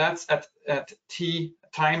 and that's at t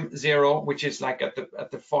time 0, which is like at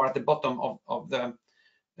the bottom of the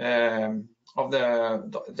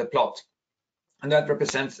plot, and that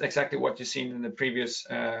represents exactly what you've seen in the previous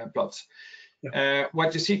plots.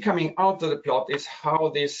 What you see coming out of the plot is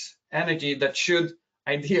how this energy that should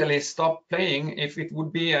ideally stop playing, if it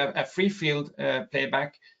would be a free field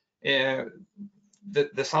playback,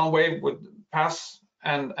 the sound wave would pass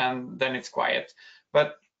and then it's quiet.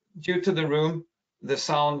 But due to the room, the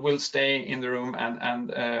sound will stay in the room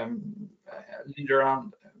and lead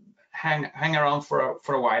around, hang around for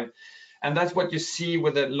a while. And that's what you see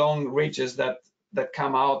with the long ridges that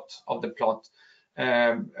come out of the plot.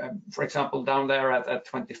 For example, down there at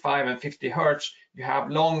 25 and 50 hertz, you have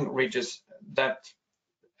long ridges that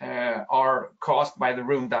are caused by the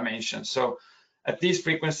room dimensions. So at these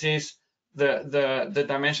frequencies, the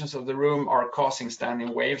dimensions of the room are causing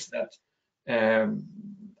standing waves that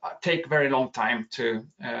take very long time to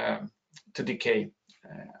decay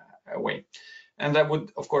away. And that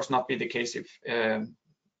would, of course, not be the case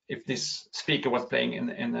if this speaker was playing in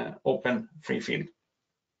an open free field.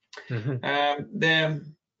 The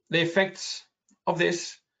effects of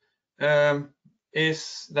this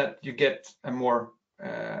is that you get a more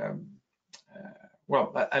a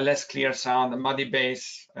less clear sound, a muddy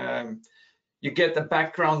bass. You get the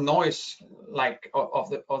background noise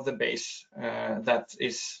of the bass that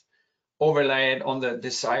is overlaid on the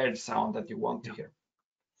desired sound that you want to hear.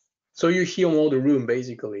 So you hear all the room,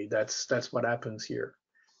 basically. That's what happens here.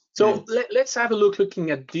 So let's have a look,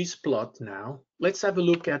 looking at this plot now. Let's have a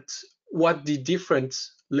look at what the different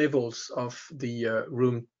levels of the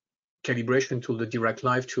room calibration tool, the Dirac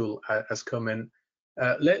Live tool, has come in.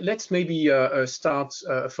 Let's maybe start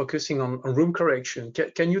focusing on room correction.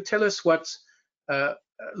 Can you tell us what,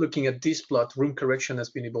 looking at this plot, room correction has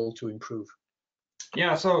been able to improve?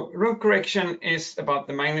 Yeah, so room correction is about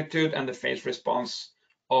the magnitude and the phase response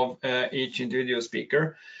of each individual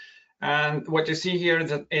speaker. And what you see here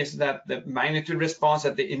is that the magnitude response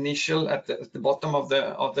at the initial, at the bottom of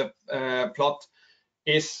the plot,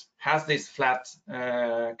 has this flat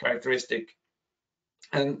characteristic.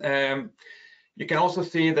 And you can also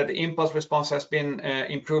see that the impulse response has been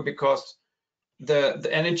improved because the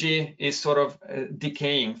energy is sort of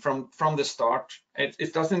decaying from the start.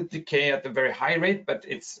 It doesn't decay at a very high rate, but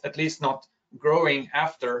it's at least not growing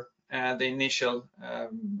after the initial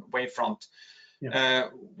wavefront.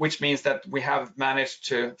 Which means that we have managed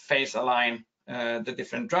to phase align the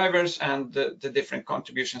different drivers and the different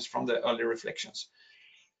contributions from the early reflections.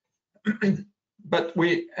 But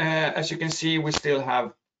we, as you can see, we still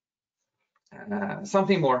have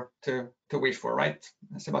something more to wish for, right,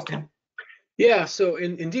 Sebastien? Yeah, so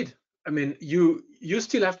indeed, I mean, you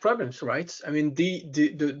still have problems, right? I mean,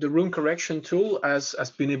 the room correction tool has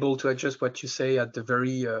been able to adjust what you say at the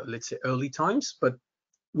very, let's say, early times, but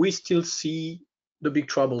we still see the big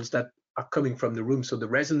troubles that are coming from the room. So the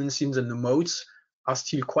resonances and the modes are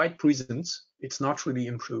still quite present. It's not really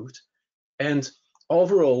improved. And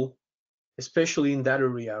overall, especially in that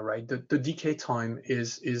area, right, the decay time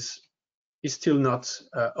is still not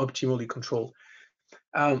optimally controlled.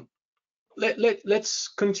 Let's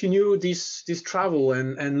continue this travel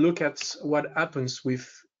and look at what happens with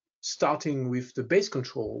starting with the bass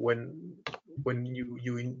control when you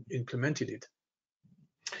implemented it.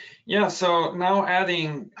 Yeah, so now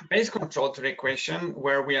adding bass control to the equation,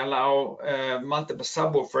 where we allow multiple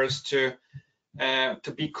subwoofers to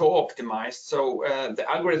be co-optimized. So the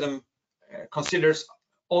algorithm considers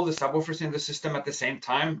all the subwoofers in the system at the same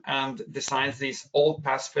time and designs these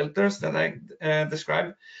all-pass filters that I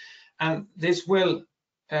described. And this will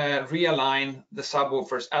realign the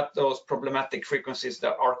subwoofers at those problematic frequencies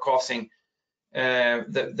that are causing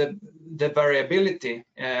the variability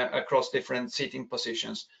across different seating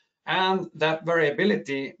positions. And that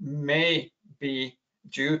variability may be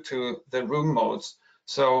due to the room modes.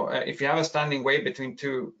 So if you have a standing wave between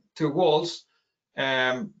two walls,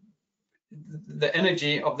 the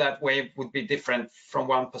energy of that wave would be different from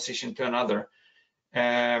one position to another.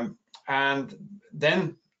 And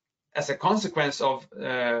then as a consequence of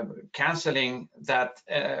canceling that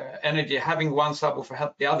energy, having one subwoofer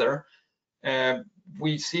help the other,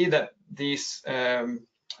 we see that these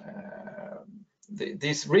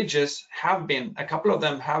ridges have been, a couple of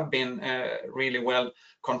them have been really well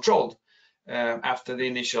controlled after the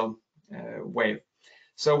initial wave.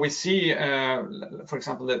 So we see, for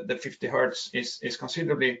example, the 50 hertz is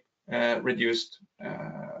considerably reduced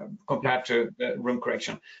compared to the room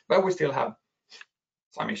correction, but we still have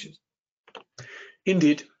some issues.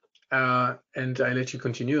 Indeed, and I let you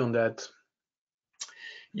continue on that.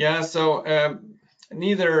 Yeah, so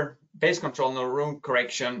neither bass control nor room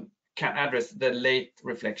correction can address the late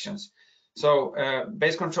reflections. So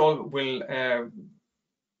bass control will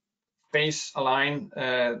phase align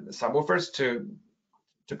subwoofers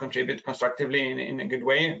to to contribute constructively in a good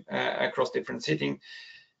way across different seating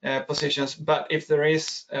positions. But if there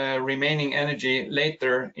is remaining energy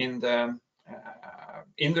later in the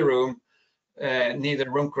room, neither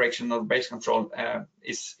room correction nor base control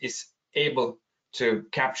is able to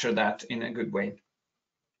capture that in a good way.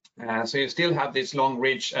 So you still have this long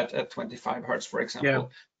ridge at 25 Hertz, for example. Yeah.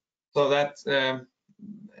 So that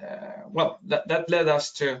well, that led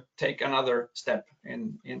us to take another step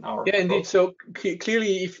in our Yeah, indeed. approach. So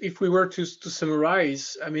clearly, if we were to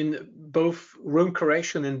summarize, I mean, both room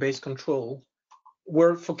correction and base control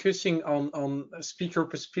were focusing on speaker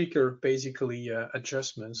per speaker, basically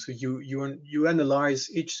adjustments. So you analyze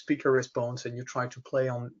each speaker response and you try to play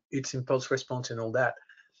on its impulse response and all that.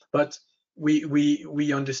 But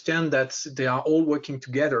we understand that they are all working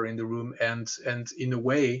together in the room, and in a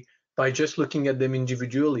way, by just looking at them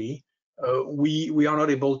individually, we are not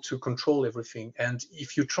able to control everything. And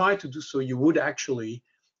if you try to do so, you would actually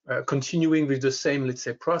continuing with the same, let's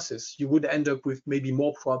say, process, you would end up with maybe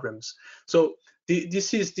more problems. So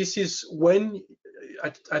this is when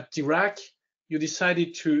at Dirac you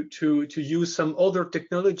decided to use some other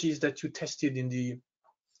technologies that you tested in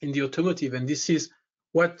the automotive, and this is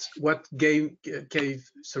what gave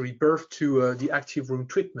birth to the active room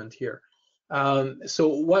treatment here. So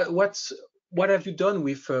what have you done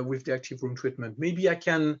with the active room treatment? Maybe I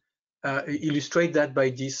can illustrate that by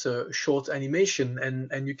this short animation,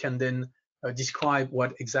 and you can then describe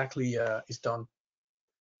what exactly is done.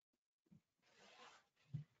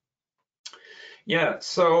 Yeah,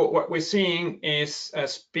 so what we're seeing is a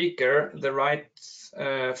speaker, the right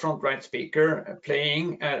front right speaker,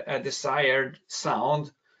 playing a desired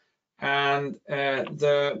sound, and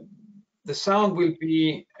the sound will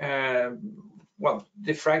be well,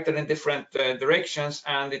 diffracted in different directions,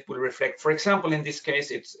 and it will reflect. For example, in this case,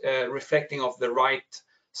 it's reflecting off the right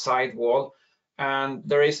side wall, and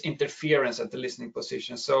there is interference at the listening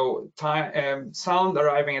position. So sound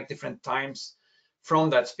arriving at different times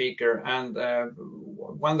from that speaker, and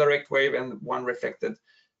one direct wave and one reflected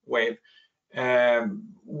wave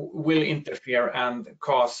will interfere and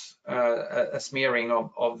cause a smearing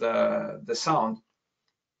of the sound.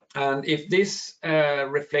 And if this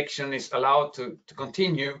reflection is allowed to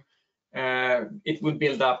continue, it will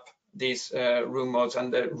build up these room modes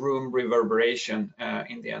and the room reverberation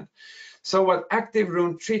in the end. So what active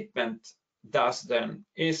room treatment does then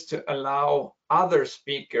is to allow other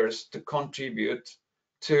speakers to contribute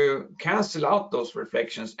to cancel out those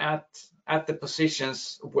reflections at the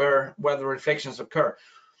positions where the reflections occur.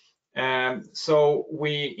 So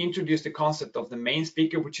we introduced the concept of the main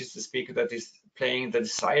speaker, which is the speaker that is playing the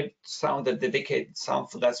desired sound, the dedicated sound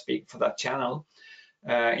for that channel.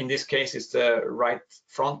 In this case, it's the right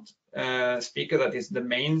front speaker that is the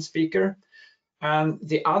main speaker. And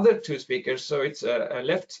the other two speakers, so it's a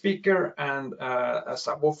left speaker and a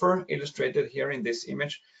subwoofer, illustrated here in this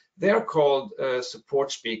image. They are called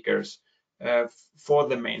support speakers for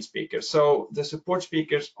the main speaker. So the support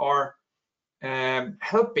speakers are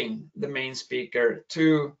helping the main speaker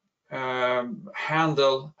to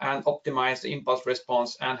handle and optimize the impulse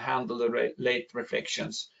response and handle the late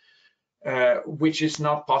reflections, which is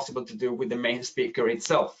not possible to do with the main speaker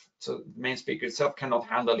itself. So the main speaker itself cannot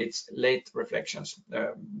handle its late reflections.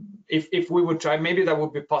 If we would try, maybe that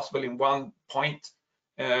would be possible in one point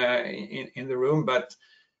in the room, but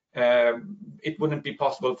it wouldn't be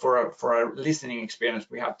possible for a listening experience.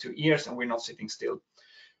 We have 2 ears and we're not sitting still.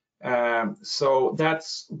 So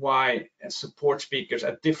that's why support speakers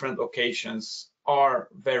at different occasions are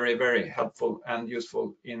very, very helpful and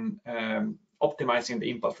useful in optimizing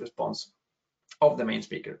the impulse response of the main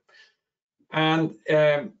speaker. And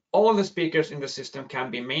all the speakers in the system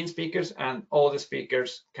can be main speakers, and all the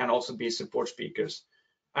speakers can also be support speakers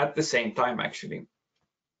at the same time, actually.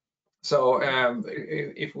 So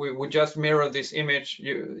if we would just mirror this image,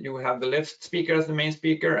 you have the left speaker as the main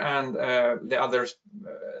speaker, and the other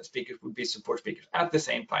speakers would be support speakers at the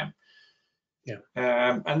same time. Yeah.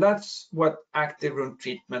 And that's what active room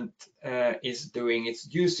treatment is doing.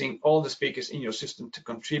 It's using all the speakers in your system to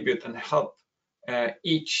contribute and help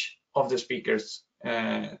each of the speakers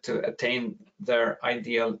to attain their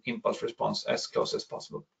ideal impulse response as close as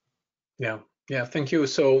possible. Yeah. Yeah, thank you.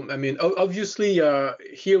 So, I mean, obviously,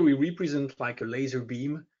 here we represent like a laser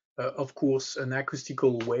beam. Of course, an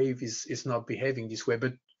acoustical wave is not behaving this way,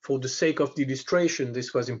 but for the sake of the illustration,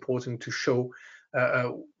 this was important to show,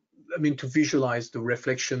 I mean, to visualize the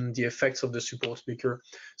reflection, the effects of the support speaker.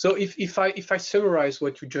 So if I summarize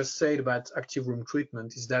what you just said about active room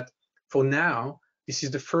treatment, is that for now, this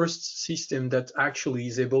is the first system that actually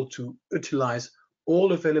is able to utilize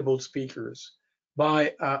all available speakers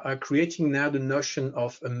by creating now the notion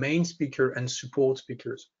of a main speaker and support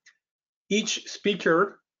speakers. Each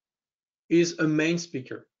speaker is a main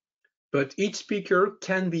speaker, but each speaker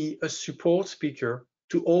can be a support speaker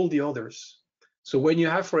to all the others. So when you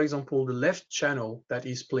have, for example, the left channel that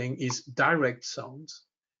is playing is direct sound,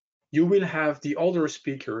 you will have the other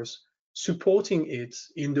speakers supporting it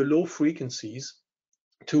in the low frequencies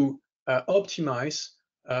to optimize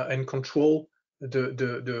and control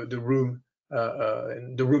the room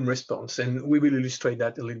response. And we will illustrate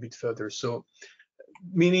that a little bit further. So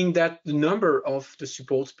meaning that the number of the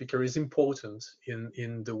support speaker is important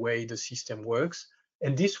in the way the system works.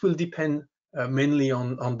 And this will depend mainly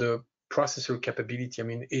on the processor capability. I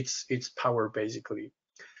mean, its power, basically.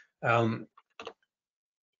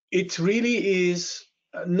 It really is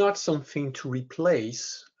not something to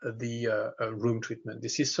replace the room treatment.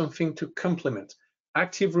 This is something to complement.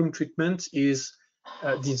 Active room treatment is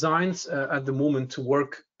designed at the moment to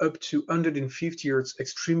work up to 150 Hz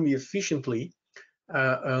extremely efficiently.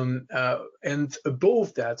 And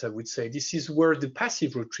above that, I would say, this is where the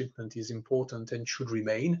passive room treatment is important and should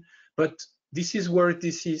remain. But this is where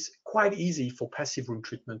this is quite easy for passive room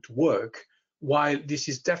treatment to work, while this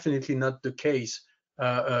is definitely not the case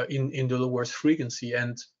in the lowest frequency.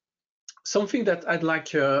 And something that I'd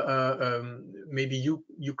like maybe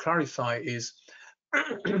you clarify is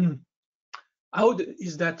how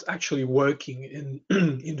is that actually working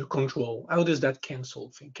in the control? How does that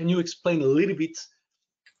cancel thing? Can you explain a little bit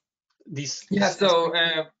this? Yeah, so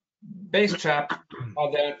bass traps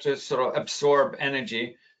are there to sort of absorb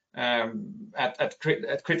energy at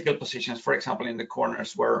critical positions, for example, in the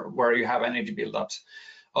corners where you have energy buildups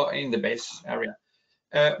in the bass area.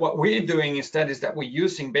 What we're doing instead is that we're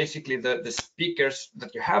using basically the speakers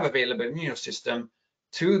that you have available in your system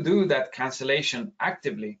to do that cancellation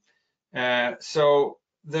actively. So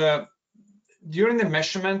during the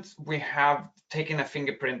measurement, we have taken a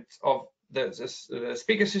fingerprint of the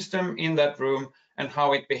speaker system in that room and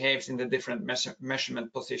how it behaves in the different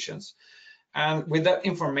measurement positions. And with that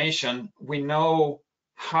information, we know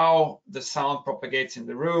how the sound propagates in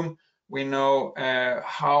the room. We know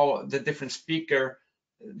how the different speakers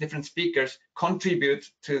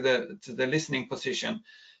contribute to the listening position.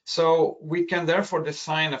 So we can therefore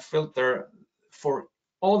design a filter for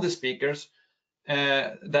all the speakers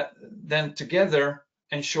that then together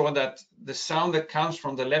ensure that the sound that comes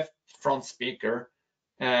from the left front speaker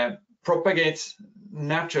propagates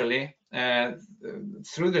naturally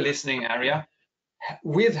through the listening area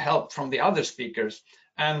with help from the other speakers.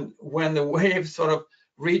 And when the wave sort of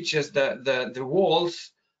reaches the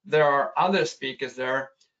walls, there are other speakers there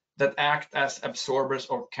that act as absorbers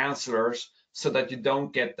or cancelers so that you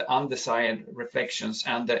don't get the undesired reflections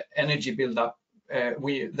and the energy buildup.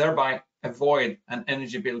 We thereby avoid an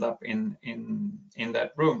energy buildup in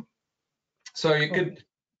that room. So you could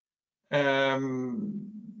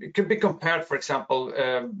it could be compared, for example,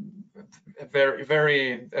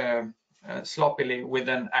 very sloppily with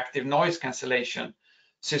an active noise cancellation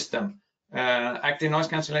system. Active noise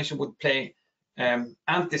cancellation would play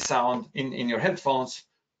anti-sound in your headphones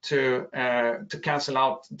to cancel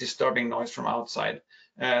out disturbing noise from outside.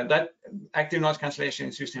 That active noise cancellation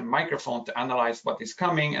is using a microphone to analyze what is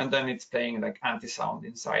coming, and then it's playing like anti-sound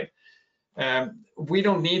inside. We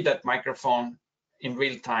don't need that microphone in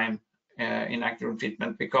real time in active room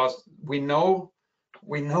treatment, because we know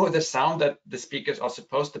the sound that the speakers are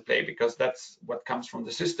supposed to play, because that's what comes from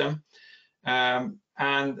the system.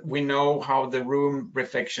 And we know how the room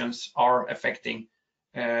reflections are affecting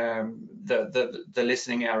the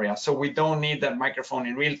listening area. So we don't need that microphone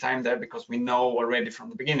in real time there, because we know already from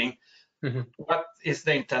the beginning what is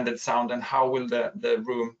the intended sound and how will the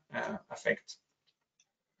room affect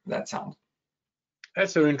that sound.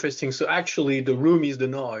 That's very interesting. So actually the room is the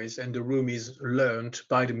noise and the room is learned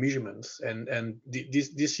by the measurements, and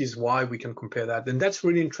this is why we can compare that. And that's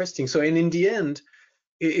really interesting. So, and in the end,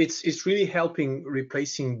 it's really helping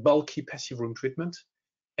replacing bulky passive room treatment,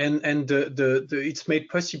 and it's made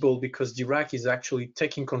possible because Dirac is actually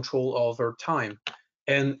taking control over time,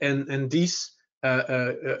 and this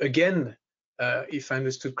again, if I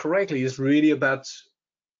understood correctly, is really about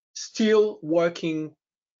still working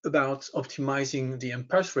about optimizing the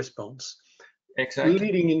impulse response, exactly,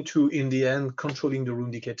 leading into, in the end, controlling the room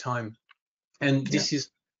decay time. And this is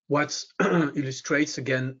what illustrates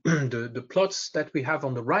again the plots that we have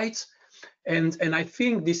on the right. And I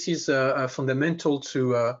think this is fundamental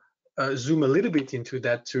to zoom a little bit into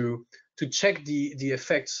that, to check the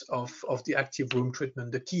effects of the active room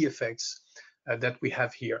treatment, the key effects that we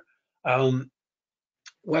have here.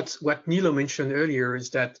 What Nilo mentioned earlier is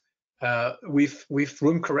that with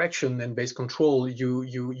room correction and bass control,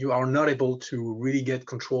 you are not able to really get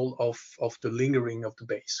control of the lingering of the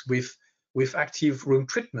bass. With active room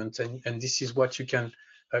treatment, and this is what you can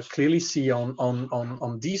clearly see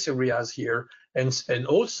on these areas here, and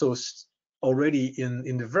also already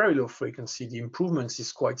in the very low frequency, the improvements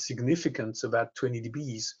is quite significant, about 20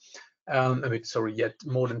 dBs. I mean, sorry, yet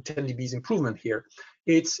more than 10 dBs improvement here.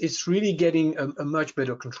 It's really getting a much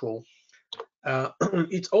better control.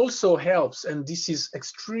 It also helps, and this is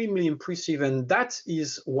extremely impressive, and that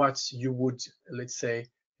is what you would, let's say,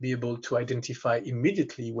 be able to identify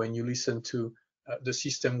immediately when you listen to the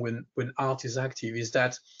system when ART is active, is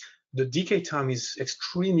that the decay time is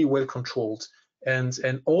extremely well controlled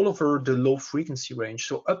and all over the low frequency range.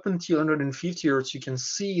 So up until 150 Hertz, you can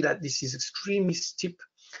see that this is extremely steep,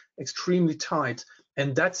 extremely tight,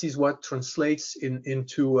 and that is what translates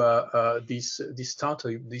into this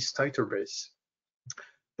tighter bass.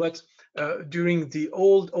 But during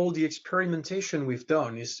all the experimentation we've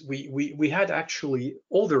done, is we had actually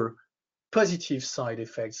other positive side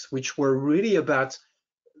effects, which were really about,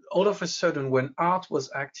 all of a sudden when ART was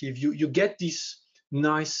active, you get this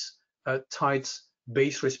nice tight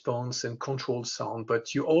bass response and controlled sound,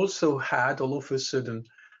 but you also had all of a sudden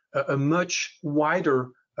a much wider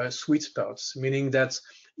sweet spots, meaning that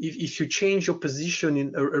if you change your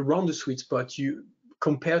position around the sweet spot,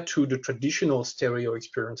 compared to the traditional stereo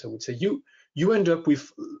experience, I would say you end up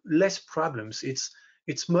with less problems.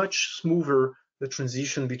 It's much smoother, the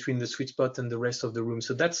transition between the sweet spot and the rest of the room.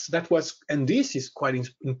 So and this is quite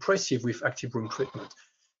impressive with active room treatment.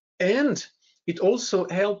 And it also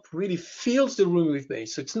helped really fills the room with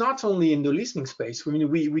bass. So it's not only in the listening space. I mean,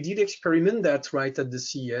 we did experiment that right at the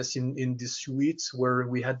CES in the suites where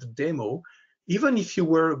we had the demo. Even if you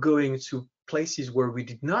were going to places where we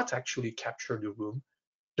did not actually capture the room,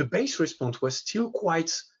 the bass response was still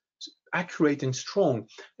quite accurate and strong.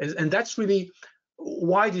 And that's really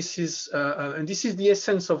why this is, and this is the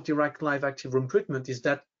essence of Dirac Live Active Room Treatment, is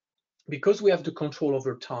that because we have the control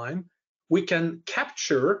over time, we can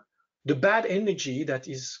capture the bad energy that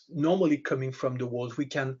is normally coming from the walls. We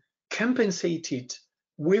can compensate it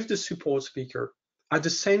with the support speaker at the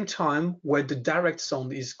same time where the direct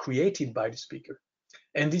sound is created by the speaker.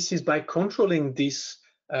 And this is by controlling these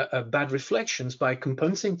bad reflections, by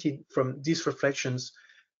compensating from these reflections.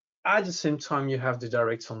 At the same time, you have the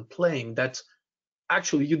direct sound playing, that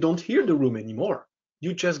actually you don't hear the room anymore.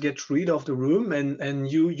 You just get rid of the room, and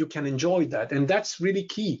you can enjoy that. And that's really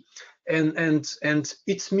key. And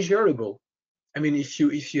it's measurable. I mean, if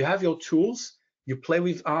you have your tools, you play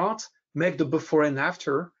with ART, make the before and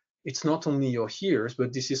after. It's not only your ears,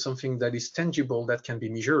 but this is something that is tangible, that can be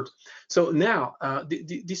measured. So now,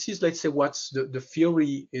 this is, let's say, what the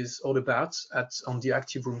theory is all about on the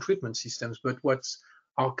active room treatment systems. But what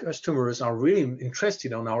our customers are really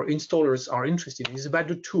interested in, our installers are interested in, is about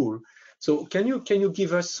the tool. So can you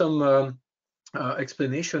give us some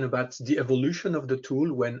explanation about the evolution of the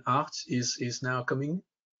tool when ART is now coming?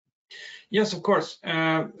 Yes, of course.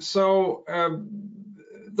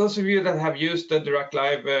 Those of you that have used the Dirac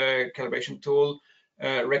Live calibration tool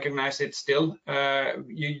recognize it still.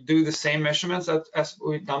 You do the same measurements as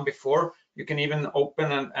we've done before. You can even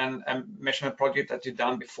open and measurement project that you've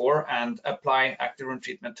done before and apply active room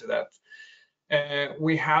treatment to that.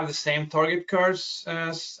 We have the same target curves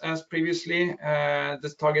as previously.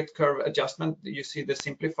 The target curve adjustment, you see the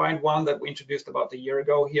simplified one that we introduced about a year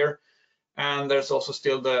ago here. And there's also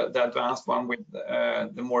still the advanced one with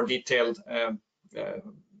the more detailed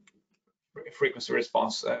frequency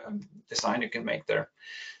response design you can make there.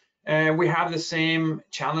 We have the same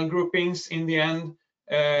channel groupings in the end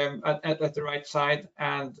at the right side.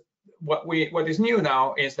 And what is new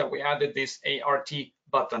now is that we added this ART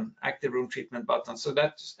button, active room treatment button. So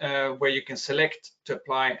that's where you can select to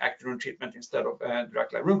apply active room treatment instead of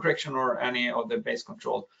Dirac Live room correction or any of the bass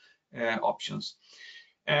control options.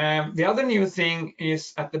 The other new thing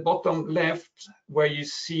is at the bottom left, where you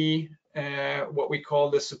see what we call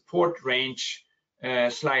the support range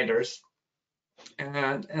sliders.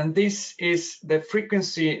 And this is the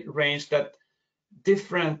frequency range that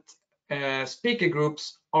different speaker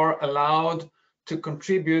groups are allowed to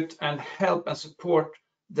contribute and help and support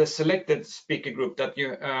the selected speaker group that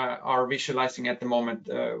you are visualizing at the moment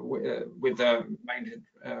with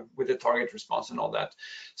the target response and all that.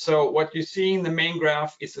 So what you see in the main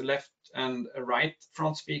graph is the left and right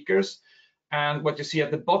front speakers, and what you see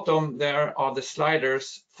at the bottom there are the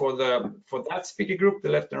sliders for that speaker group, the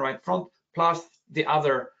left and right front, plus the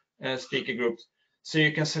other speaker groups. So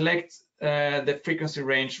you can select the frequency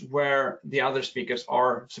range where the other speakers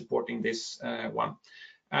are supporting this one.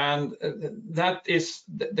 and that is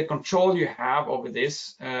the control you have over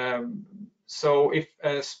this. So if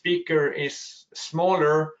a speaker is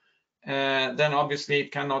smaller, then obviously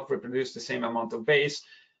it cannot reproduce the same amount of bass,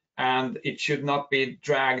 and it should not be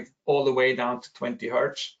dragged all the way down to 20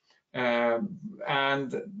 hertz.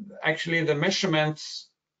 And actually the measurements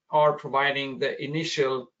are providing the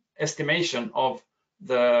initial estimation of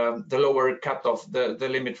the lower cutoff, the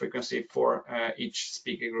limit frequency for each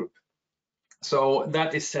speaker group. So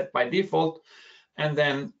that is set by default, and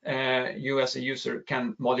then you as a user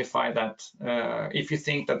can modify that. If you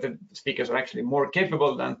think that the speakers are actually more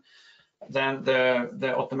capable than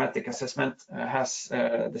the automatic assessment has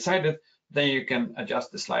decided, then you can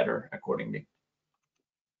adjust the slider accordingly.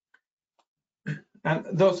 And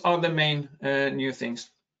those are the main new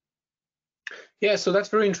things. Yeah, so that's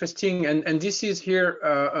very interesting, and this is here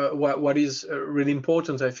what is really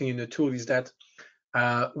important, I think, in the tool is that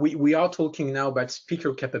we are talking now about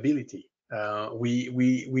speaker capability.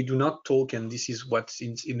 We do not talk, and this is what's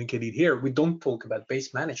indicated here, we don't talk about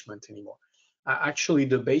bass management anymore. Actually,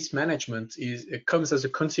 the bass management comes as a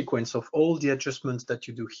consequence of all the adjustments that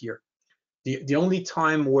you do here. The only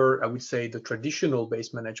time where I would say the traditional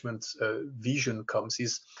bass management vision comes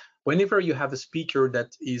is whenever you have a speaker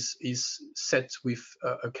that is set with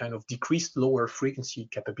a kind of decreased lower frequency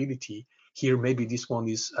capability. Here, maybe this one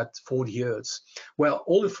is at 40 hertz. Well,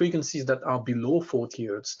 all the frequencies that are below 40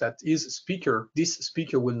 hertz, this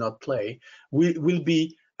speaker will not play, will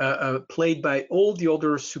be played by all the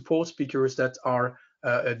other support speakers that are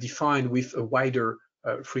defined with a wider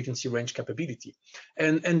frequency range capability.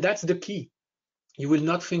 And that's the key. You will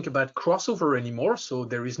not think about crossover anymore, so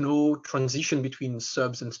there is no transition between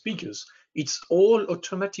subs and speakers. It's all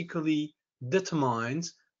automatically determined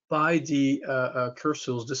by the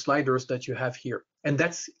cursors, the sliders that you have here. And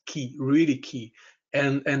that's key, really key.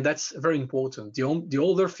 And that's very important. The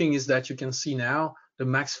other thing is that you can see now the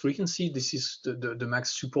max frequency. This is the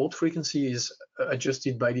max support frequency is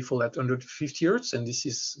adjusted by default at 150 hertz, and this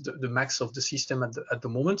is the max of the system at the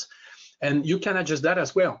moment. And you can adjust that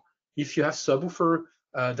as well. If you have subwoofer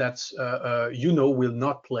that you know will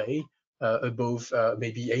not play above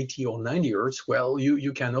maybe 80 or 90 hertz, well,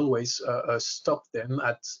 you can always stop them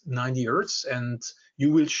at 90 hertz, and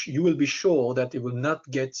you will be sure that it will not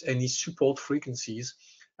get any support frequencies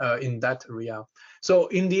in that area. So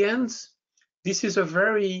in the end, this is a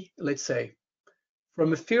very, let's say,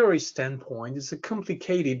 from a theory standpoint, it's a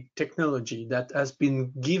complicated technology that has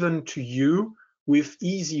been given to you with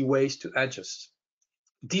easy ways to adjust.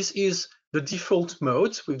 This is the default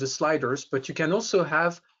mode with the sliders, but you can also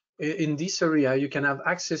have, in this area, you can have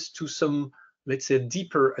access to some, let's say,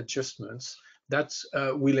 deeper adjustments that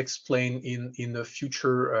we'll explain in the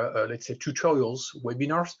future, let's say, tutorials,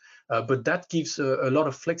 webinars, but that gives a lot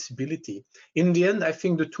of flexibility. In the end, I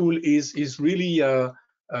think the tool is really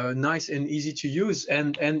nice and easy to use,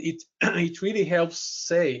 and it really helps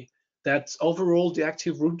say that overall the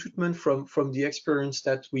active room treatment from the experience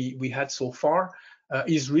that we had so far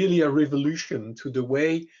is really a revolution to the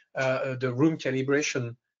way the room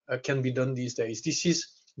calibration can be done these days. This is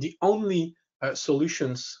the only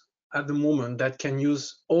solutions at the moment that can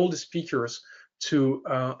use all the speakers to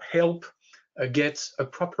help get a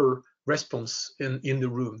proper response in the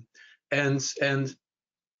room, and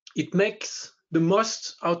it makes the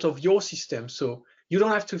most out of your system. So you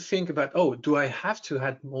don't have to think about, oh, do I have to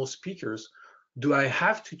add more speakers? Do I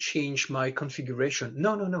have to change my configuration?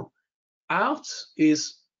 No. Out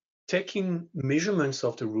is taking measurements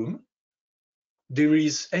of the room. There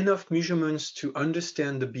is enough measurements to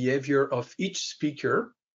understand the behavior of each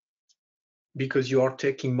speaker because you are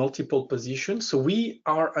taking multiple positions. So we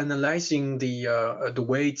are analyzing the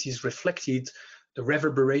way it is reflected, the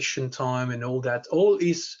reverberation time and all that. All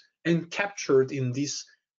is captured in these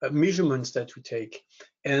measurements that we take.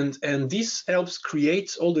 And this helps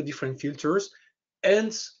create all the different filters,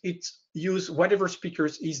 and it uses whatever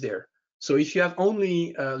speakers is there. So if you have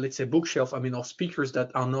only, let's say, bookshelf, or speakers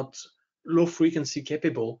that are not low frequency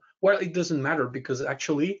capable, well, it doesn't matter, because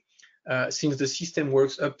actually, since the system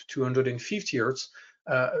works up to 150 hertz,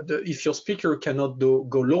 if your speaker cannot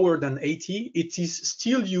go lower than 80, it is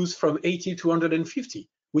still used from 80 to 150,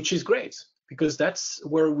 which is great, because that's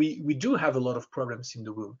where we do have a lot of problems in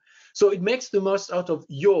the room. So it makes the most out of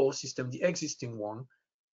your system, the existing one.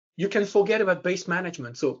 You can forget about bass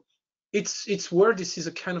management. So it's where this is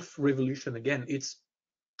a kind of revolution again.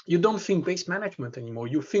 You don't think bass management anymore.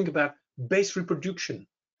 You think about bass reproduction.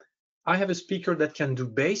 I have a speaker that can do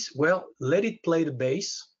bass. Well, let it play the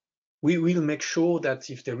bass. We will make sure that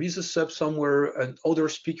if there is a sub somewhere and other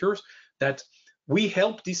speakers, that we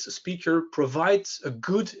help this speaker provide a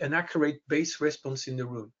good and accurate bass response in the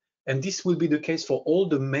room. And this will be the case for all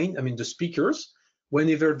the main, the speakers,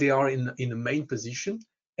 whenever they are in a main position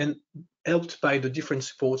and helped by the different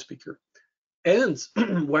support speaker. And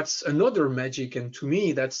what's another magic, and to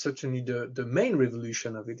me, that's certainly the main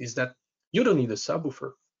revolution of it, is that you don't need a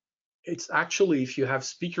subwoofer. It's actually, if you have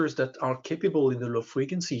speakers that are capable in the low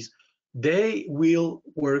frequencies, they will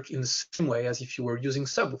work in the same way as if you were using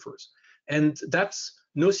subwoofers. And that's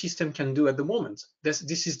no system can do at the moment.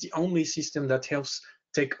 This is the only system that helps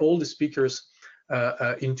take all the speakers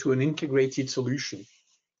into an integrated solution.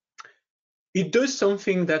 It does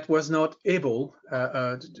something that was not able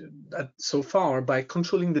so far by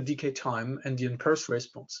controlling the decay time and the impulse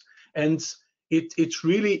response. And it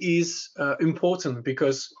really is important,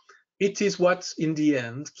 because it is what in the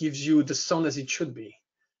end gives you the sound as it should be.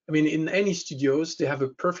 In any studios, they have a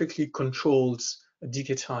perfectly controlled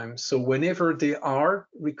decay time. So whenever they are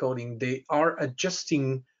recording, they are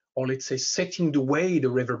adjusting, or let's say setting the way the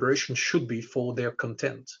reverberation should be for their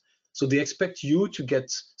content. So they expect you to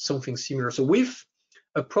get something similar. So with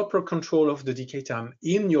a proper control of the decay time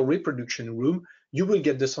in your reproduction room, you will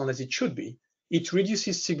get the sound as it should be. It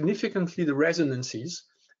reduces significantly the resonances,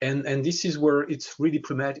 and this is where it's really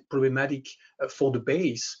problematic for the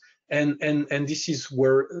bass. And this is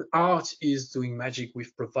where art is doing magic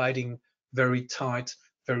with providing very tight,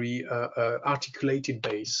 very articulated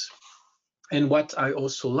bass. And what I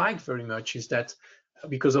also like very much is that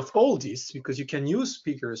because of all this, because you can use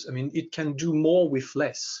speakers, it can do more with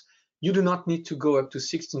less. You do not need to go up to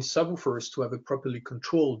 16 subwoofers to have a properly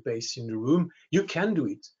controlled bass in the room. You can do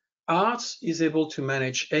it. Art is able to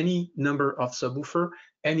manage any number of subwoofer,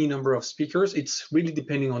 any number of speakers. It's really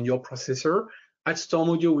depending on your processor. At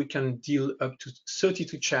StormAudio, we can deal up to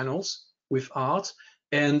 32 channels with Art,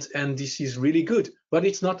 and this is really good. But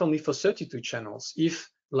it's not only for 32 channels. If,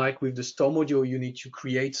 like with the StormAudio, you need to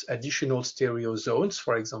create additional stereo zones,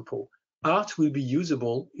 for example, Art will be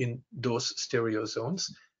usable in those stereo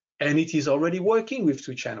zones, and it is already working with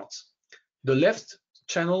 2 channels. The left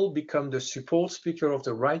channel becomes the support speaker of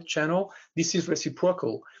the right channel. This is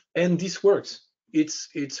reciprocal, and this works.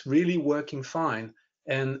 It's really working fine,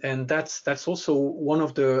 and that's also one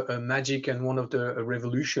of the magic and one of the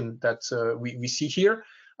revolution that we see here.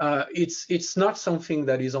 It's not something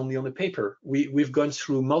that is only on the paper. We've gone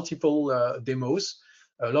through multiple demos,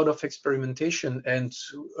 a lot of experimentation, and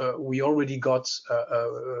we already got,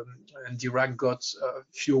 and Dirac got a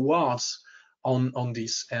few awards on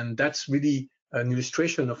this, and that's really an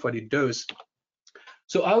illustration of what it does.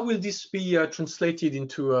 So how will this be translated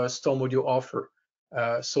into a StormAudio offer?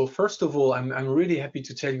 So first of all, I'm really happy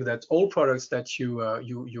to tell you that all products that you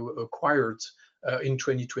acquired in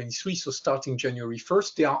 2023, so starting January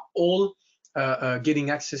 1st, they are all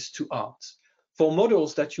getting access to Art. For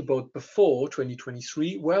models that you bought before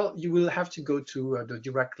 2023, well, you will have to go to the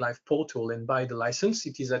Dirac Live portal and buy the license.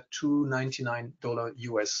 It is at $299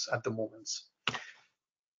 US at the moment.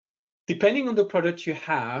 Depending on the product you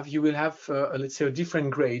have, you will have, let's say, a different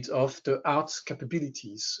grade of the Art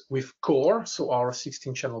capabilities. With Core, so our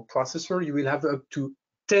 16-channel processor, you will have up to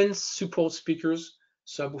 10 support speakers,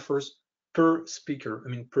 subwoofers per speaker,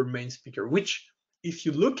 per main speaker, which, if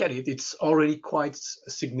you look at it, it's already quite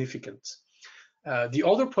significant. The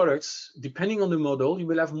other products, depending on the model, you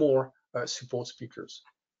will have more support speakers.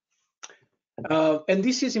 And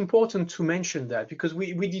this is important to mention that, because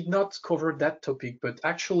we did not cover that topic, but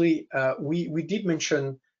actually we did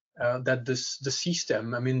mention that the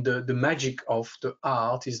system, the magic of the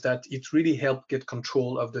Art is that it really helped get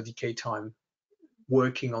control of the decay time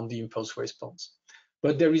working on the impulse response.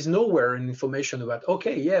 But there is nowhere in information about,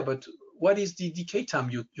 okay, yeah, but what is the decay time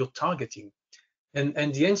you're targeting?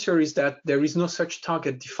 And the answer is that there is no such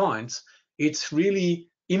target defined. It's really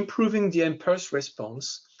improving the impulse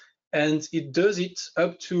response, and it does it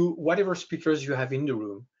up to whatever speakers you have in the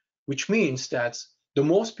room, which means that the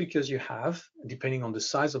more speakers you have, depending on the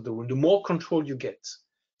size of the room, the more control you get.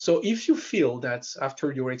 So if you feel that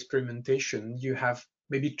after your experimentation, you have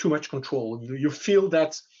maybe too much control, you feel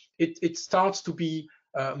that it starts to be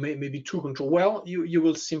maybe too control, well, you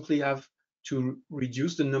will simply have to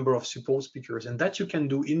reduce the number of support speakers, and that you can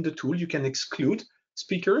do in the tool. You can exclude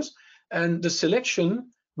speakers, and the selection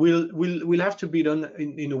will have to be done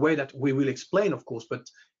in a way that we will explain, of course, but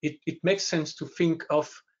it makes sense to think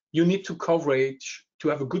of, you need to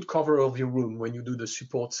have a good cover of your room when you do the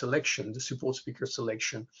support selection, the support speaker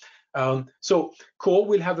selection. So Core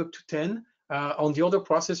will have up to 10. On the other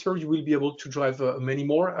processor, you will be able to drive many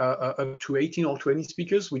more, up to 18 or 20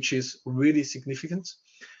 speakers, which is really significant.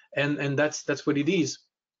 And that's what it is.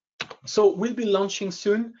 So we'll be launching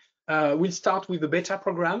soon We'll start with a beta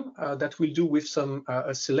program that we'll do with some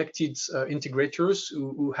selected integrators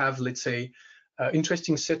who have, let's say,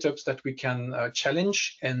 interesting setups that we can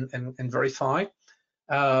challenge and verify.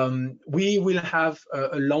 We will have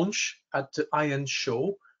a launch at the IN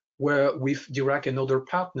show where with Dirac and other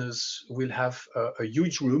partners, we'll have a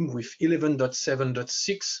huge room with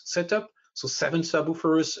 11.7.6 setup, so 7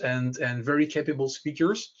 subwoofers and very capable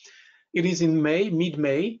speakers. It is in May,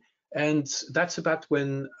 mid-May, and that's about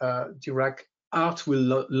when Dirac Art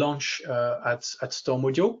will launch at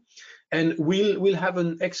StormAudio. And we'll have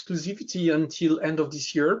an exclusivity until end of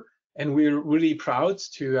this year. And we're really proud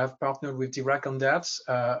to have partnered with Dirac on that.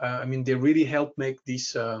 I mean, they really help make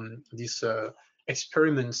this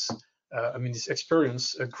experiments. This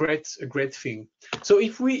experience a great thing. So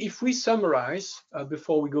if we summarize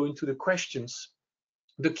before we go into the questions,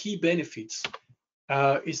 the key benefits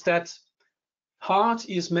is that Art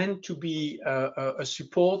is meant to be a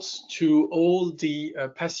support to all the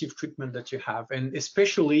passive treatment that you have, and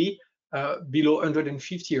especially below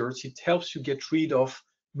 150 Hz, it helps you get rid of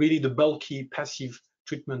really the bulky passive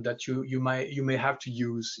treatment that you may have to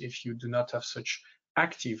use if you do not have such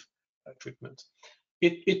active treatment.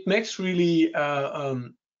 It makes really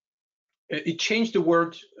it changed the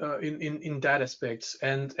world in that aspect,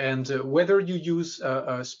 and whether you use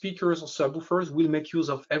speakers or subwoofers, will make use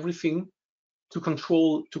of everything to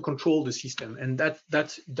control the system, and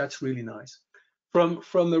that's really nice.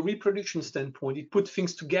 From a reproduction standpoint, it puts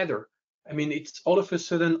things together. I mean, it's all of a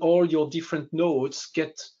sudden all your different nodes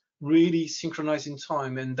get really synchronized in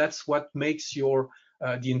time, and that's what makes your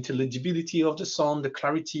the intelligibility of the sound, the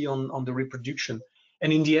clarity on the reproduction,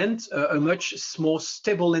 and in the end, a much more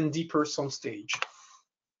stable and deeper sound stage.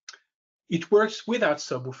 It works without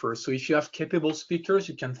subwoofers, so if you have capable speakers,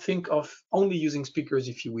 you can think of only using speakers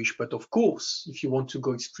if you wish. But of course, if you want to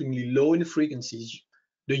go extremely low in frequencies,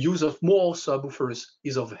 the use of more subwoofers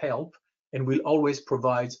is of help and will always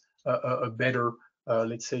provide a better,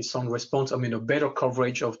 let's say, sound response. I mean, a better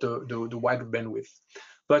coverage of the wider bandwidth.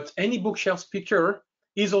 But any bookshelf speaker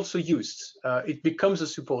is also used. It becomes a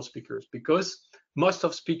support speaker because most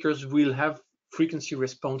of speakers will have frequency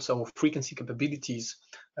response or frequency capabilities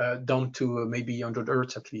down to maybe 100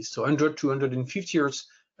 Hz at least. So 100 to 150 Hz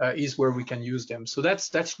is where we can use them. So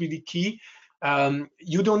that's really key.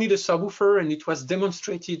 You don't need a subwoofer, and it was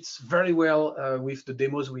demonstrated very well with the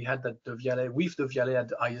demos we had at the Vialet at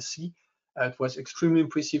the ISC. It was extremely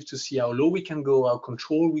impressive to see how low we can go, how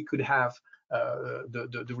control we could have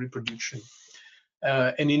the reproduction.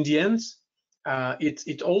 And in the end,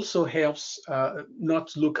 it also helps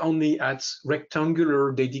not look only at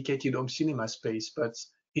rectangular dedicated home cinema space, but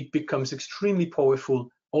it becomes extremely powerful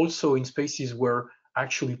also in spaces where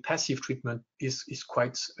actually passive treatment is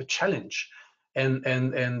quite a challenge. And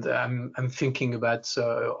I'm thinking about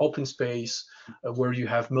open space where you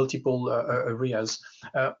have multiple areas.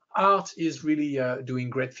 Art is really doing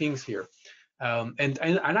great things here, and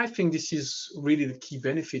I think this is really the key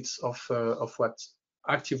benefits of what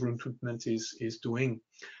active room treatment is doing.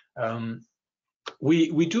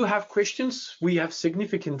 We do have questions. We have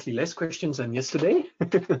significantly less questions than yesterday,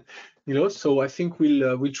 so I think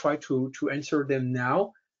we'll try to answer them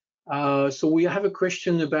now. So we have a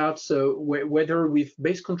question about whether with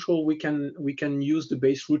base control we can use the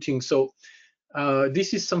base routing. So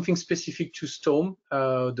this is something specific to Storm,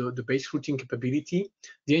 the base routing capability.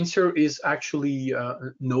 The answer is actually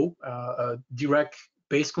no. Dirac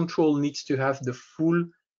base control needs to have the full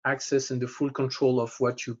access and the full control of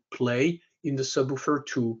what you play in the subwoofer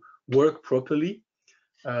to work properly.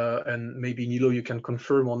 And maybe Nilo, you can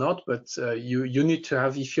confirm or not, but you need to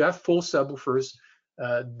have, if you have 4 subwoofers,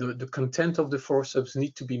 the content of the 4 subs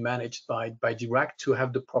need to be managed by Dirac to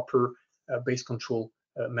have the proper base control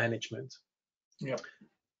management. Yeah.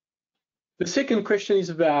 The second question is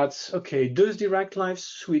about, okay, does Dirac Live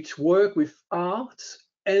Switch work with Art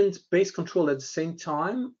and base control at the same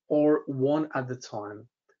time, or one at the time?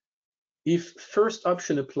 If first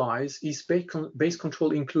option applies, is base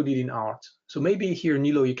control included in Art? So maybe here,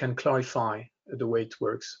 Nilo, you can clarify the way it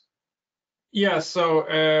works. Yeah, so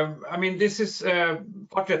I mean, this is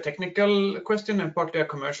partly a technical question and partly a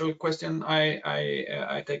commercial question.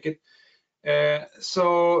 I take it.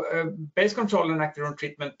 So base control and active room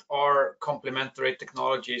treatment are complementary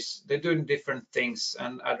technologies. They're doing different things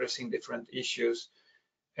and addressing different issues.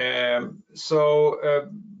 So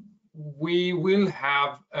we will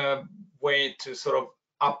have a way to sort of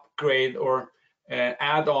upgrade or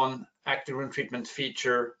add on active room treatment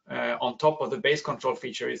feature on top of the base control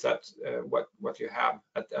feature. Is that what you have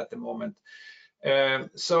at the moment?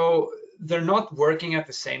 So they're not working at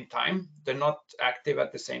the same time. They're not active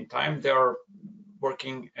at the same time. They are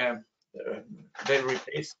working, they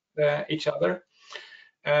replace each other.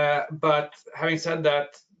 But having said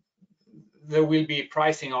that, there will be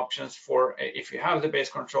pricing options for, if you have the base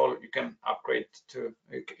control, you can upgrade to,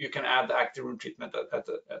 you can add the active room treatment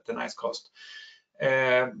at a nice cost.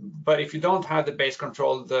 But if you don't have the base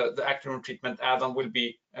control, the active room treatment add-on will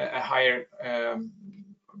be a higher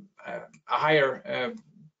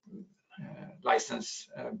license,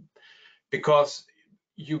 because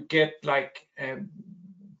you get like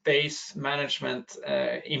base management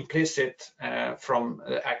implicit from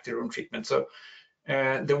the active room treatment. So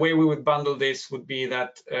the way we would bundle this would be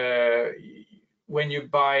that when you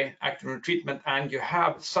buy active room treatment and you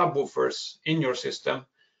have subwoofers in your system,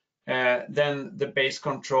 then the base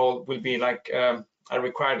control will be like a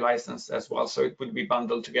required license as well. So it will be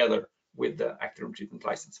bundled together with the active room treatment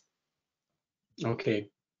license. Okay,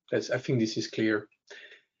 I think this is clear.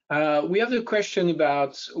 We have the question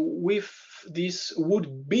about, with this,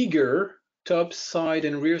 would bigger top, side,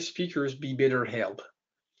 and rear speakers be better help?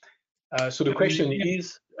 So the question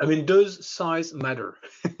is, I mean, does size matter?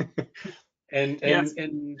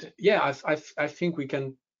 and yeah, I think we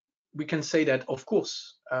can say that, of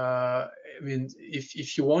course. I mean,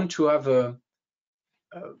 if you want to have a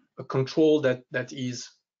control that is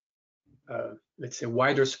let's say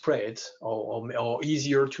wider spread or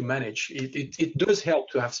easier to manage, it does help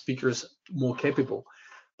to have speakers more capable,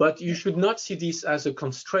 but you should not see this as a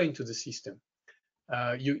constraint to the system.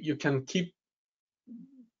 You can keep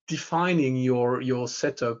defining your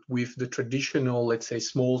setup with the traditional, let's say,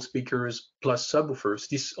 small speakers plus subwoofers.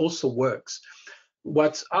 This also works.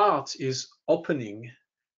 What ART is opening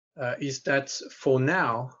is that for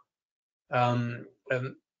now,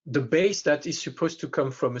 the bass that is supposed to come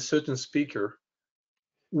from a certain speaker,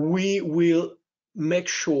 we will make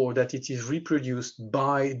sure that it is reproduced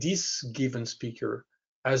by this given speaker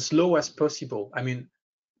as low as possible. I mean,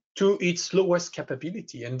 to its lowest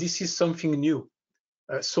capability. And this is something new.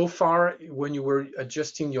 So far, when you were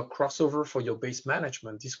adjusting your crossover for your bass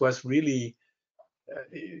management, this was really,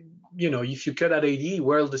 you know, if you cut at 80,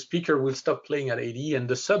 well, the speaker will stop playing at 80 and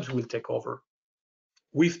the subs will take over.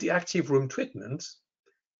 With the active room treatment,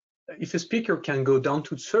 if a speaker can go down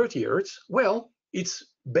to 30 Hertz, well, its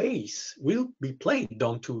bass will be played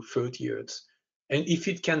down to 30 Hertz. And if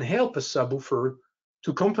it can help a subwoofer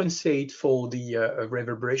to compensate for the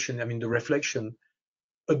reverberation, I mean, the reflection,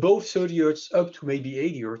 above 30 Hertz up to maybe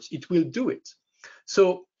 80 Hertz, it will do it.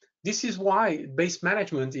 So this is why bass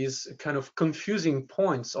management is kind of confusing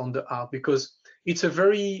points on the ART, because it's a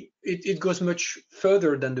very, it goes much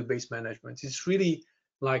further than the bass management. It's really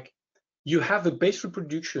like you have a bass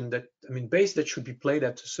reproduction that, I mean, bass that should be played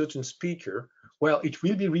at a certain speaker. Well, it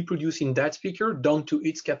will be reproduced in that speaker down to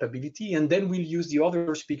its capability, and then we'll use the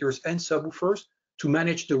other speakers and subwoofers to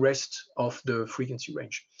manage the rest of the frequency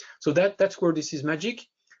range. So that's where this is magic.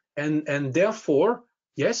 And therefore,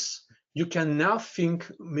 yes, you can now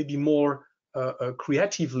think maybe more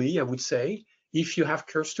creatively, I would say, if you have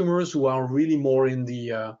customers who are really more in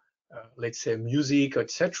the, let's say, music,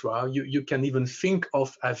 etc. You can even think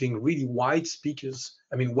of having really wide speakers,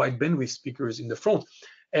 I mean, wide bandwidth speakers in the front.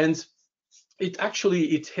 And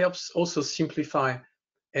it helps also simplify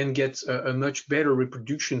and get a much better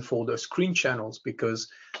reproduction for the screen channels, because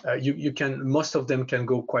most of them can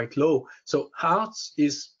go quite low. So ART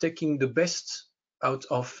is taking the best out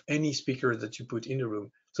of any speaker that you put in the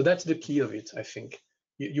room. So that's the key of it, I think.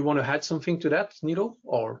 You want to add something to that, Nilo,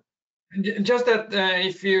 or? Just that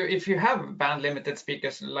if you have band limited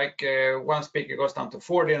speakers, like one speaker goes down to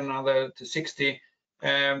 40 and another to 60,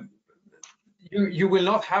 you will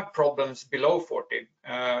not have problems below 40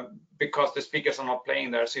 because the speakers are not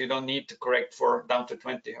playing there, so you don't need to correct for down to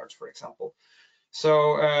 20 Hertz, for example.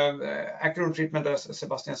 So active room treatment, as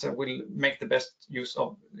Sebastien said, will make the best use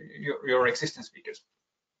of your existing speakers.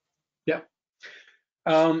 Yeah.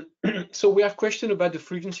 So we have question about the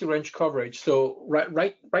frequency range coverage. So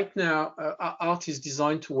right now, ART is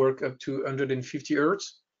designed to work up to 150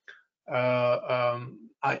 Hertz.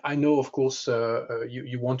 I know, of course,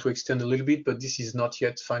 you want to extend a little bit, but this is not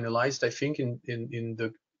yet finalized, I think, in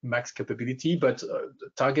the max capability. But the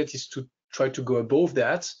target is to try to go above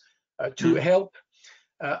that to help.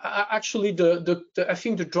 Actually, I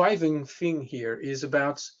think the driving thing here is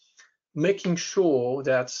about making sure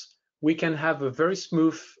that we can have a very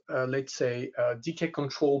smooth, let's say, decay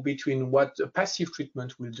control between what a passive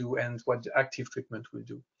treatment will do and what the active treatment will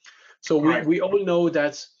do. So we all know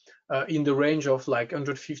that in the range of like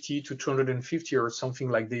 150 to 250 or something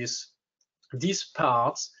like this, these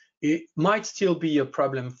parts, it might still be a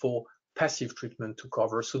problem for passive treatment to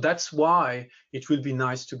cover. So that's why it will be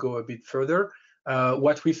nice to go a bit further.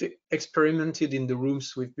 What we've experimented in the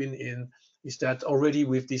rooms we've been in is that already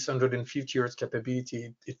with this 150 Hz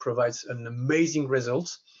capability, it provides an amazing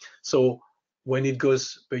result. So when it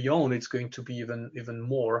goes beyond, it's going to be even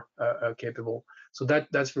more capable. So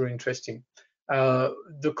that's very interesting.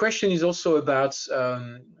 The question is also about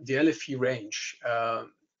the LFE range.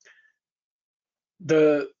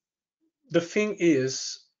 The thing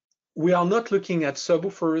is, we are not looking at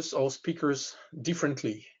subwoofers or speakers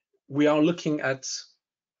differently. We are looking at,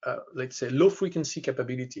 let's say, low frequency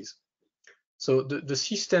capabilities. So the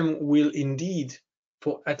system will indeed,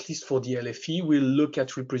 at least for the LFE, will look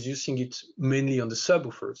at reproducing it mainly on the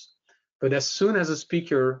subwoofers. But as soon as a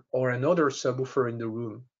speaker or another subwoofer in the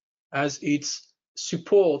room has its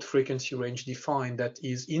support frequency range defined that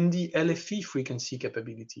is in the LFE frequency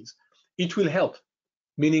capabilities, it will help,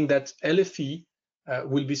 meaning that LFE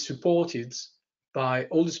will be supported by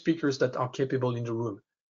all the speakers that are capable in the room.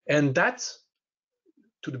 And that's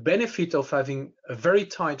to the benefit of having a very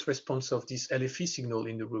tight response of this LFE signal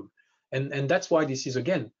in the room. And that's why this is,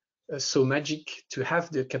 again, so magic to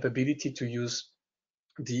have the capability to use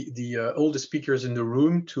all the speakers in the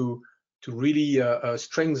room to really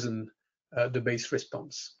strengthen the bass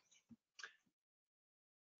response.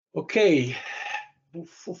 Okay.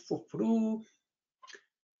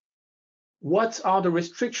 What are the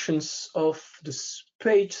restrictions of the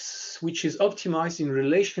space which is optimized in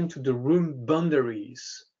relation to the room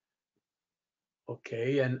boundaries?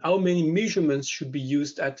 Okay, and how many measurements should be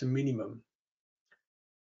used at a minimum?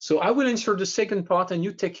 So I will answer the second part and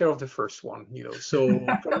you take care of the first one, Nilo. So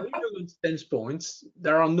from a measurement standpoint,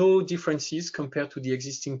 there are no differences compared to the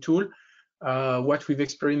existing tool. What we've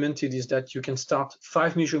experimented is that you can start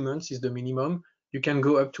 5 measurements is the minimum. You can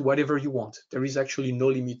go up to whatever you want. There is actually no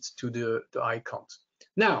limit to the eye count.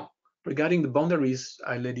 Now, regarding the boundaries,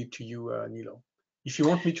 I let it to you, Nilo. If you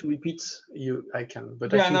want me to repeat, I can.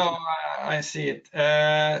 But yeah, I think no, I see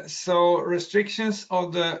it. So restrictions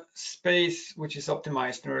of the space which is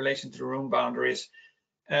optimized in relation to the room boundaries.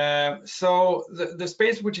 So the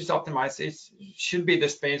space which is optimized should be the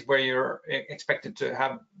space where you're expected to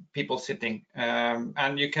have people sitting.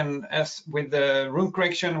 And you can, as with the room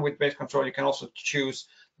correction, with bass control, you can also choose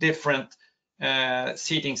different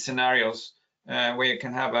seating scenarios where you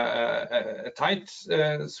can have a tight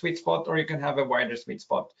sweet spot, or you can have a wider sweet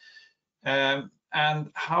spot. And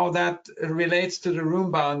how that relates to the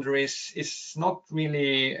room boundaries is not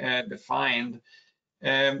really defined.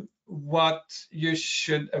 What you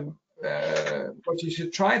should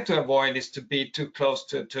try to avoid is to be too close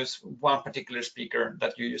to one particular speaker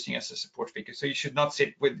that you're using as a support speaker. So you should not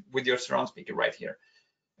sit with your surround speaker right here,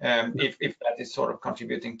 if that is sort of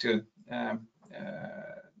contributing to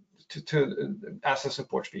as a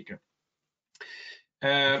support speaker.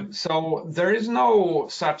 So there is no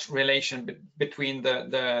such relation between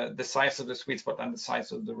the size of the sweet spot and the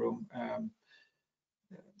size of the room.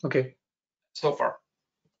 Okay. So far.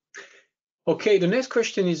 Okay, the next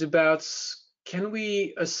question is about, can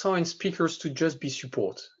we assign speakers to just be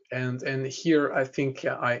support? And here I think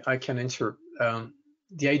I can answer.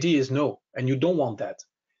 The idea is no, and you don't want that.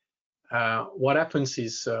 What happens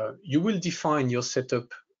is you will define your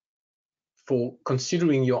setup for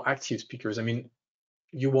considering your active speakers. I mean,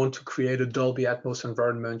 you want to create a Dolby Atmos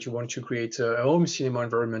environment, you want to create a home cinema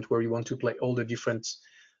environment where you want to play all the different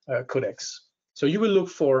codecs. So you will look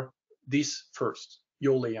for this first,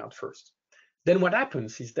 your layout first. Then what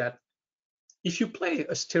happens is that if you play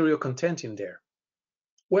a stereo content in there,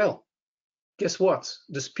 well, guess what?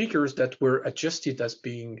 The speakers that were adjusted as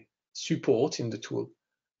being support in the tool,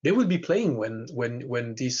 they will be playing when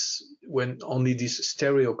only this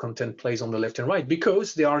stereo content plays on the left and right,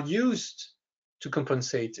 because they are used to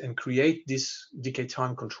compensate and create this decay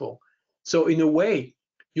time control. So in a way,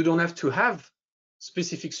 you don't have to have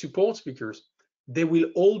specific support speakers. They will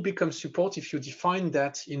all become support if you define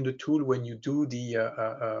that in the tool when you do the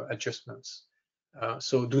adjustments.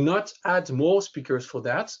 So do not add more speakers for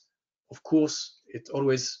that. Of course,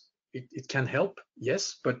 it can help,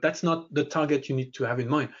 yes, but that's not the target you need to have in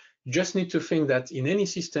mind. You just need to think that in any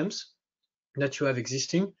systems that you have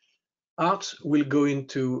existing, art will go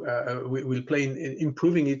into, will play in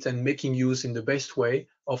improving it and making use in the best way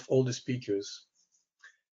of all the speakers.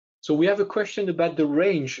 So we have a question about the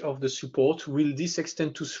range of the support. Will this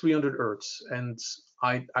extend to 300 Hertz? And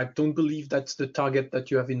I don't believe that's the target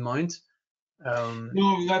that you have in mind.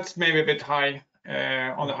 No, that's maybe a bit high,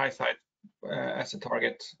 on the high side as a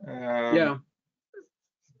target. Yeah,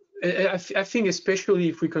 I think especially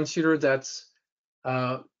if we consider that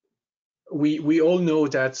we all know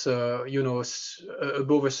that you know,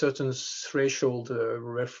 above a certain threshold,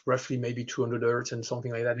 roughly maybe 200 Hertz and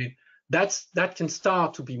something like that, that can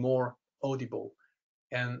start to be more audible,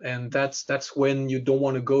 and that's when you don't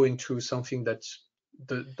want to go into something that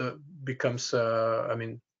becomes I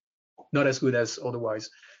mean, not as good as otherwise.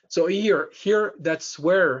 So here that's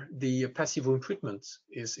where the passive room treatment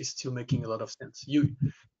is still making a lot of sense. You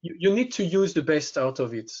need to use the best out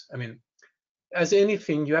of it. I mean, as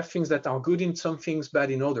anything, you have things that are good in some things, bad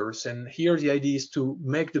in others, and here the idea is to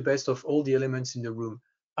make the best of all the elements in the room.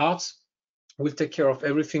 Art will take care of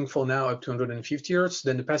everything for now up to 150 Hz,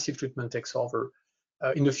 then the passive treatment takes over.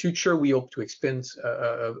 In the future, we hope to expand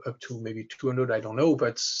up to maybe 200, I don't know,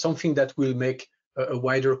 but something that will make a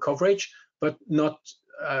wider coverage, but not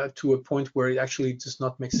to a point where it actually does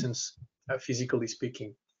not make sense physically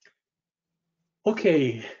speaking.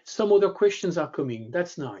 Okay, some other questions are coming.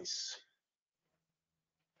 That's nice.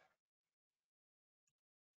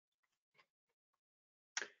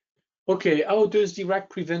 Okay, how does Dirac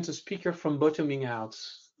prevent a speaker from bottoming out?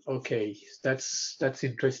 Okay, that's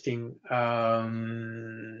interesting.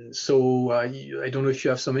 So I don't know if you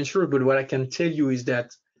have some answer, but what I can tell you is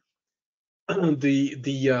that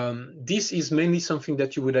this is mainly something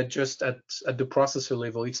that you would adjust at the processor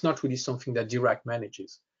level. It's not really something that Dirac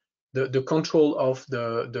manages. The control of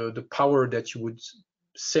the power that you would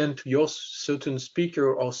send to your certain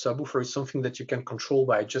speaker or subwoofer is something that you can control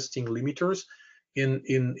by adjusting limiters in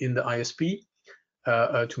the ISP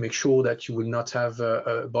to make sure that you will not have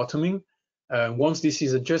bottoming. Once this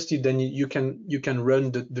is adjusted, then you can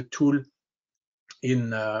run the tool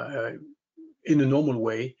in a normal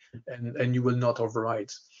way, and you will not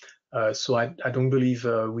override. So I don't believe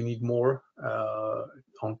we need more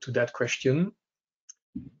onto that question.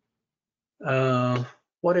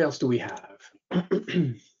 What else do we have?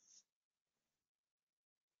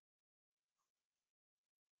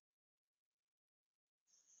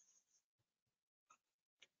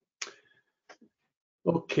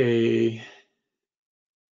 Okay.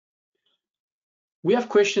 We have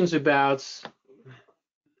questions about,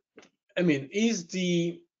 I mean, is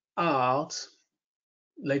the art,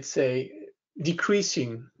 let's say,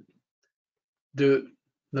 decreasing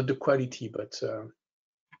not the quality, but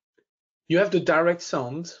you have the direct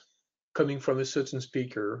sound coming from a certain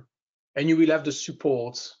speaker, and you will have the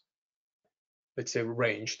support, let's say,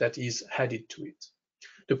 range that is added to it.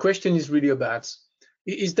 The question is really about,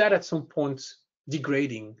 is that at some point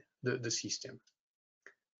degrading the system?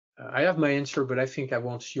 I have my answer, but I think I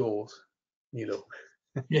want yours, Nilo.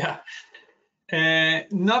 Yeah,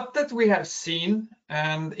 not that we have seen.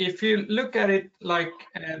 And if you look at it like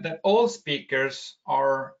that all speakers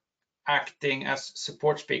are acting as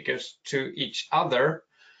support speakers to each other,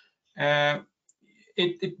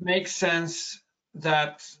 it makes sense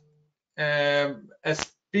that a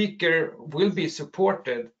speaker will be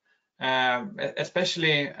supported,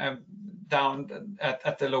 especially down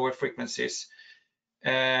at the lower frequencies,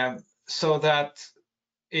 so that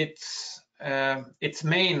its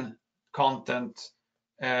main content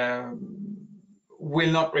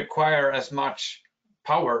will not require as much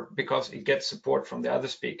power because it gets support from the other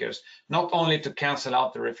speakers, not only to cancel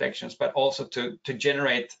out the reflections, but also to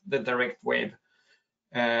generate the direct wave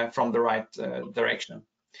from the right direction.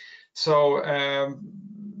 So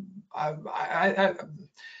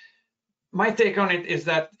my take on it is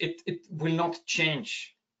that it will not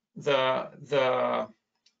change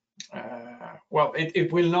well,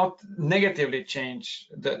 it will not negatively change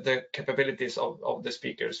the capabilities of the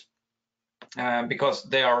speakers because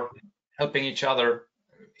they are helping each other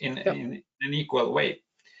in an equal way.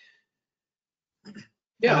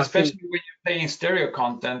 Yeah, and especially when you're playing stereo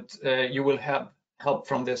content, you will have help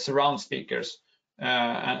from the surround speakers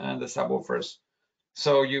and the subwoofers.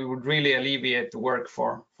 So you would really alleviate the work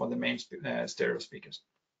for the main stereo speakers.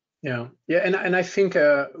 Yeah, and I think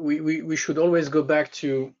we should always go back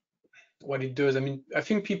to what it does. I mean, I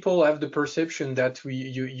think people have the perception that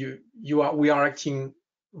we are acting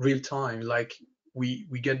real time, like we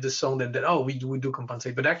get the sound and then we do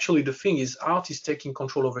compensate. But actually, the thing is, art is taking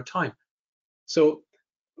control over time. So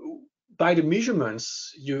by the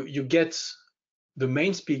measurements, you get the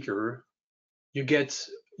main speaker, you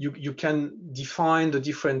can define the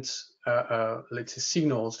different let's say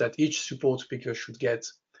signals that each support speaker should get.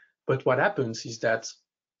 But what happens is that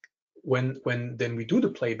when then we do the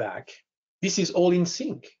playback, this is all in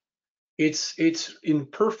sync. It's in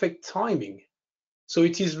perfect timing. So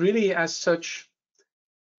it is really as such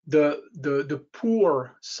the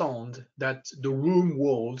poor sound that the room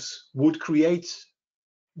walls would create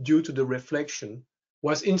due to the reflection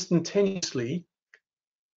was instantaneously,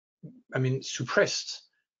 I mean, suppressed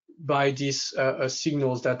by these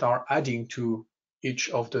signals that are adding to each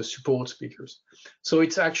of the support speakers. So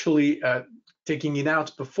it's actually taking it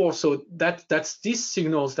out before. So that's these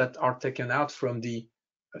signals that are taken out from the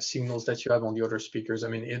signals that you have on the other speakers. I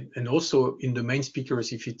mean, and also in the main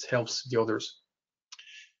speakers if it helps the others.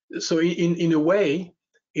 So in a way,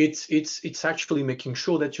 it's actually making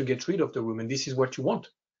sure that you get rid of the room, and this is what you want,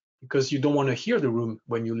 because you don't want to hear the room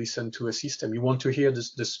when you listen to a system. You want to hear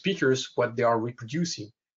the speakers, what they are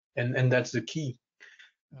reproducing, and that's the key.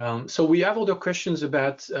 So we have other questions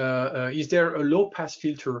about, is there a low pass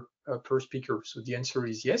filter per speaker? So the answer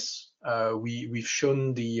is yes. We've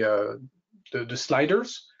shown the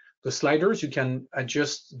sliders. The sliders, you can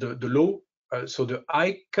adjust the low, so the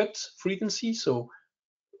high cut frequency, so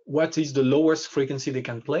what is the lowest frequency they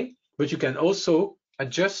can play, but you can also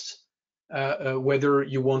adjust whether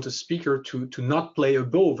you want a speaker to not play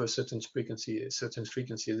above a certain frequency,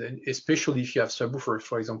 and especially if you have subwoofers,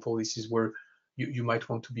 for example. This is where you might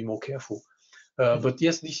want to be more careful. But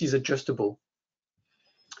yes, this is adjustable.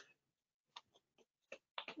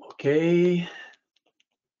 Okay.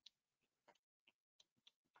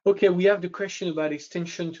 Okay, we have the question about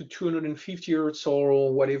extension to 250 Hertz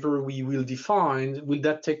or whatever we will define. Will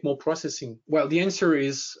that take more processing? Well, the answer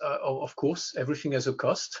is, of course, everything has a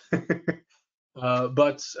cost.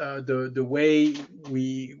 But the way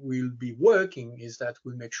we will be working is that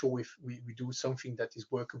we'll make sure we do something that is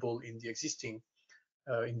workable in the existing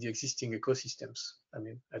ecosystems. I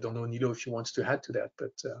mean, I don't know, Nilo, if you want to add to that,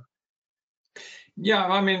 but yeah,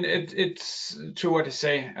 I mean, it's true what you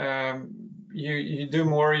say. You do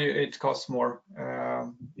more, it costs more,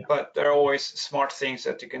 yeah. But there are always smart things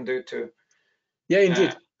that you can do to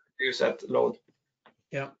indeed use that load.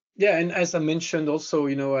 Yeah, and as I mentioned also,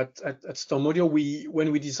 you know, at StormAudio,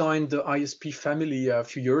 when we designed the ISP family a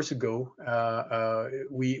few years ago,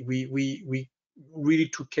 we really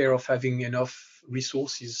took care of having enough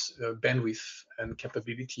resources, bandwidth and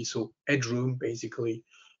capability, so headroom basically,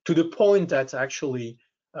 to the point that actually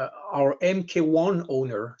our MK1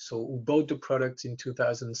 owner, so who bought the product in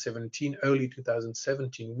 2017, early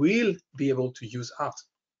 2017, will be able to use art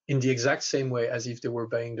in the exact same way as if they were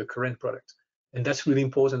buying the current product. And that's really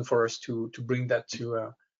important for us to bring that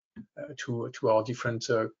to our different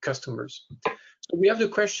customers. So we have the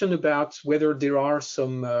question about whether there are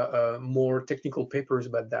some more technical papers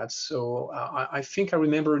about that. So I think I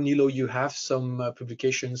remember, Nilo, you have some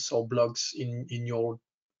publications or blogs in your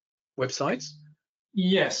websites.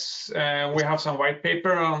 Yes, we have some white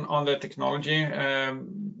paper on the technology.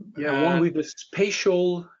 One with the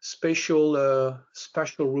spatial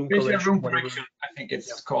room correction. I think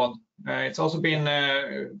it's called. It's also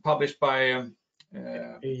been published by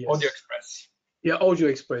Audio Express. Yeah, Audio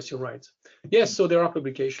Express, you're right. Yes, so there are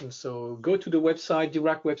publications. So go to the website,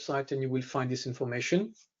 Dirac website, and you will find this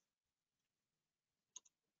information.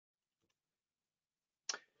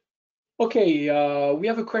 Okay, we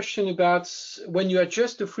have a question about when you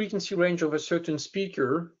adjust the frequency range of a certain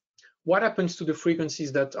speaker, what happens to the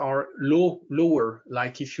frequencies that are lower?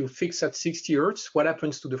 Like if you fix at 60 Hertz, what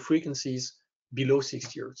happens to the frequencies below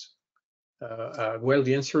 60 Hertz? Well,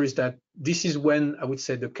 the answer is that this is when I would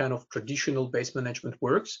say the kind of traditional bass management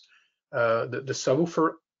works. The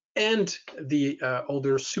subwoofer and the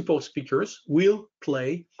other support speakers will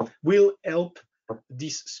help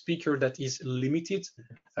this speaker that is limited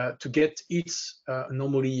to get its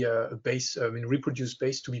normally bass, reproduced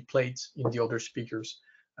bass to be played in the other speakers.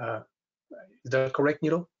 Is that correct,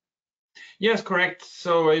 Nilo? Yes, correct.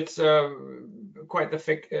 So it's quite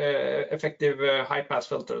effective high-pass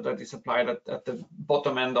filter that is applied at the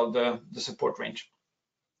bottom end of the support range.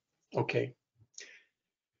 Okay.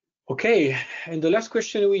 Okay, and the last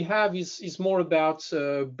question we have is more about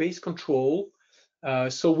bass control.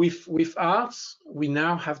 So with ARTS, we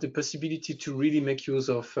now have the possibility to really make use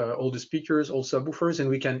of all the speakers, all subwoofers, and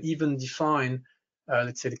we can even define,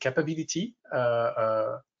 let's say, the capability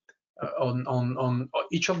on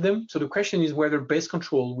each of them. So the question is whether bass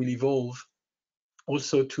control will evolve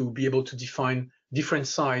also to be able to define different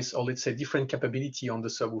size, or let's say different capability on the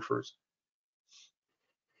subwoofers.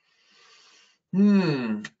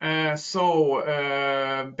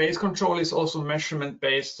 Bass control is also measurement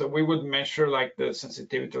based. So we would measure like the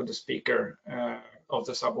sensitivity of the speaker of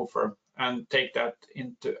the subwoofer and take that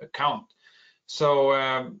into account. So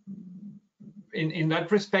in that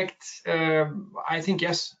respect, I think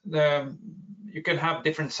yes, you can have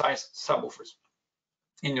different size subwoofers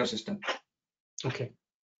in your system. Okay.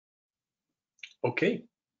 Okay.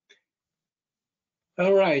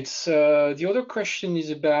 All right. The other question is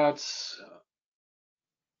about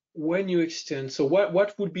when you extend. So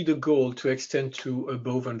what would be the goal to extend to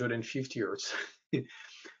above 150 Hertz?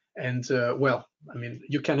 And well, I mean,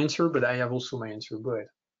 you can answer, but I have also my answer. Go ahead.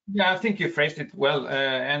 Yeah, I think you phrased it well,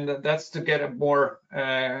 and that's to get a more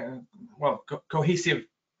cohesive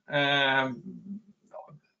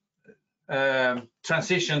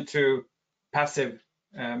transition to passive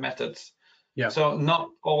methods. Yeah. So not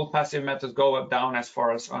all passive methods go up down as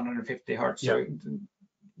far as 150 hertz. Yeah. So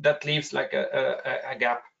that leaves like a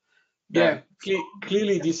gap. Yeah,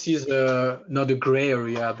 clearly this is not a gray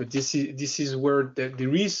area, but this is where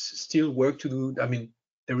there is still work to do. I mean,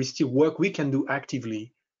 there is still work we can do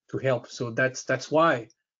actively to help. So that's why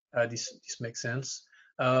this makes sense.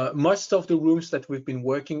 Most of the rooms that we've been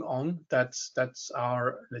working on that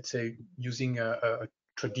are, let's say, using a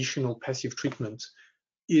traditional passive treatment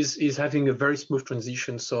is having a very smooth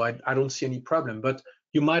transition. So I don't see any problem. But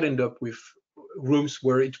you might end up with rooms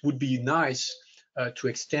where it would be nice to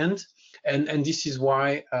extend. And this is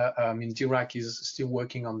why I mean, Dirac is still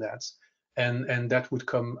working on that, and that would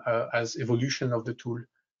come as evolution of the tool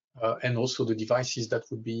and also the devices that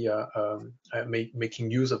would be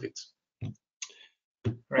making use of it.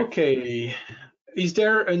 Right. Okay, is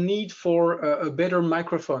there a need for a better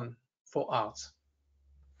microphone for art?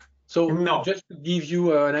 So no. Just to give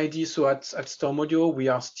you an idea, so at StormAudio we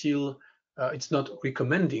are still, it's not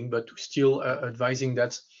recommending, but still advising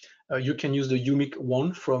that you can use the UMIC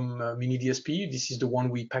one from Mini DSP. This is the one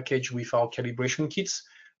we package with our calibration kits.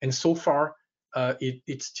 And so far,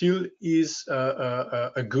 it still is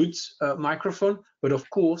a good microphone. But of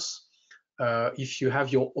course, if you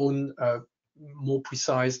have your own more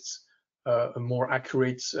precise, more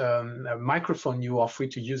accurate microphone, you are free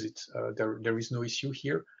to use it. There is no issue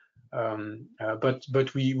here.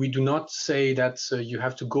 But we do not say that you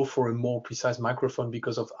have to go for a more precise microphone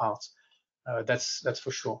because of art. That's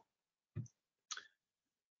for sure.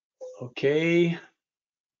 Okay.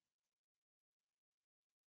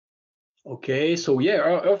 Okay, so yeah,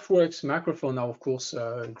 our Earthworks microphone are of course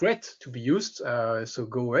great to be used. So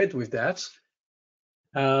go ahead with that.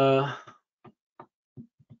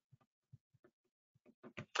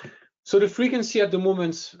 So the frequency at the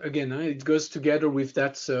moment, again, it goes together with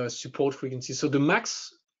that support frequency. So the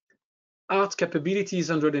max art capability is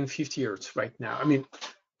 150 Hertz right now. I mean,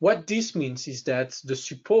 what this means is that the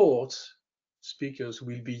support speakers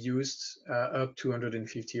will be used up to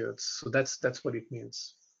 150 Hertz. So that's what it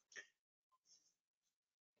means.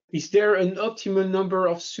 Is there an optimal number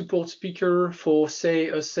of support speaker for, say,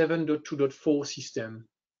 a 7.2.4 system?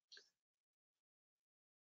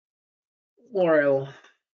 Well,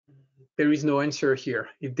 there is no answer here.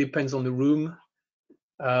 It depends on the room.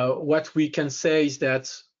 What we can say is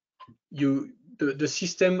that the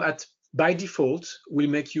system by default will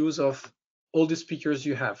make use of all the speakers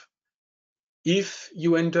you have. If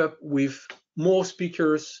you end up with more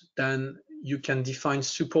speakers than you can define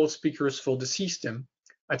support speakers for the system,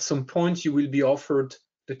 at some point you will be offered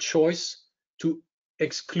the choice to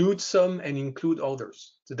exclude some and include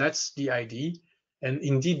others. So that's the idea. And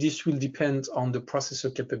indeed, this will depend on the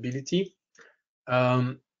processor capability.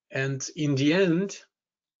 And in the end,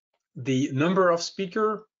 the number of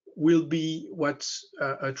speakers will be what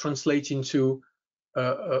translates into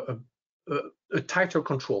a tighter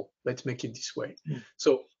control. Let's make it this way.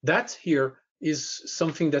 So that here is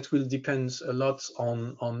something that will depend a lot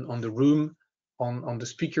on the room, on the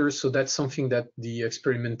speakers. So that's something that the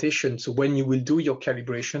experimentation. So when you will do your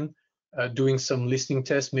calibration, doing some listening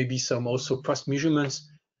tests, maybe some also post measurements,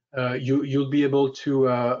 you'll be able to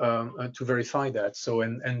verify that. So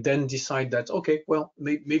and then decide that, okay, well,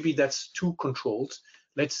 maybe that's too controlled.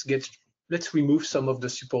 Let's remove some of the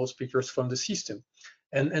support speakers from the system.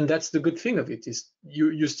 And that's the good thing of it, is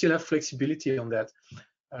you still have flexibility on that.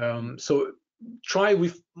 So try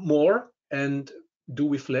with more and do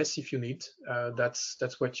with less if you need.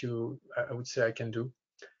 That's what I would say I can do.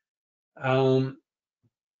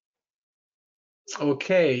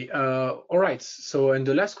 Okay, all right. So, and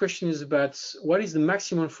the last question is about what is the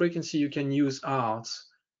maximum frequency you can use art?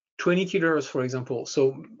 20 kHz, for example.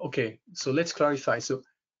 So, okay, so let's clarify. So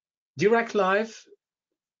Dirac Live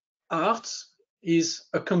art is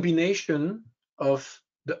a combination of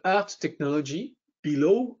the art technology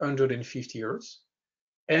below 150 Hz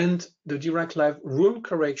and the Dirac Live room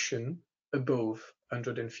correction above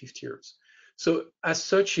 150 Hz. So as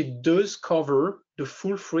such, it does cover the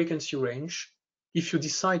full frequency range if you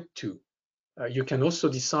decide to. You can also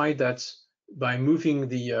decide that by moving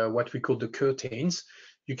the what we call the curtains,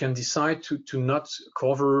 you can decide to not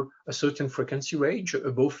cover a certain frequency range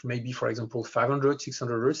above, maybe, for example, 500,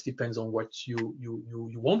 600 Hertz, depends on what you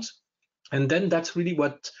want. And then that's really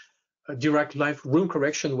what Dirac Live room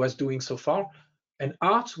correction was doing so far. And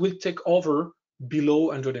art will take over below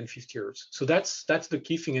 150 Hertz. So that's the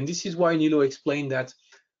key thing. And this is why Nilo explained that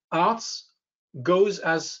arts goes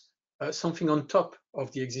as something on top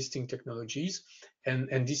of the existing technologies,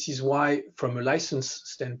 and this is why, from a license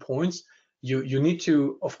standpoint, you need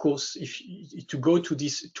to, of course, to go to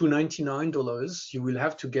this $299, you will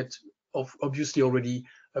have to get obviously already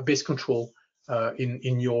a base control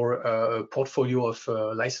in your portfolio of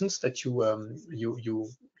license that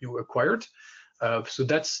you acquired. So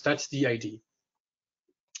that's the idea.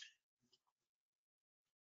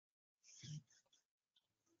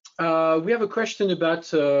 We have a question about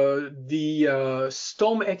the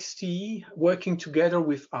StormXT working together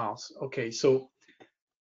with ours. Okay, so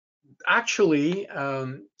actually,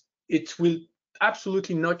 it will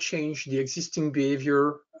absolutely not change the existing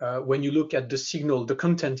behavior when you look at the signal, the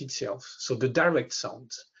content itself, so the direct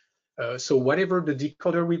sound. So whatever the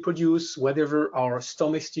decoder we produce, whatever our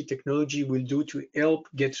StormXT technology will do to help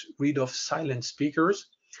get rid of silent speakers,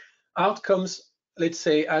 outcomes, let's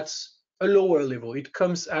say, at a lower level. It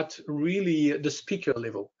comes at really the speaker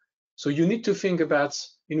level. So you need to think about,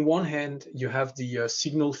 in one hand, you have the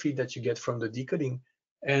signal feed that you get from the decoding,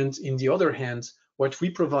 and in the other hand, what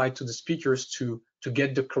we provide to the speakers to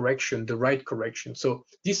get the correction, the right correction. So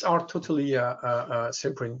these are totally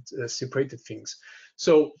separated things.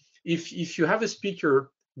 So if you have a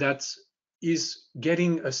speaker that is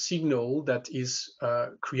getting a signal that is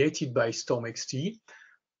created by StormXT,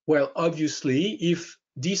 well, obviously, if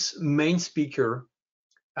this main speaker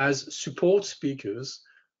has support speakers,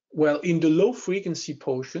 well, in the low frequency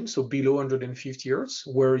portion, so below 150 Hertz,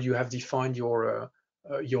 where you have defined your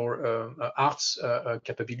arts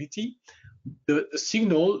capability, the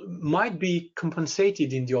signal might be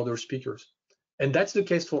compensated in the other speakers. And that's the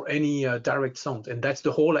case for any direct sound. And that's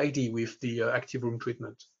the whole idea with the active room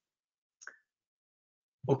treatment.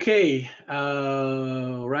 Okay,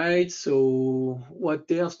 right, so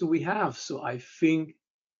what else do we have? So I think,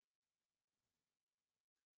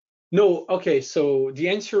 no, okay, so the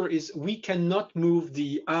answer is we cannot move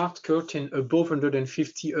the art curtain above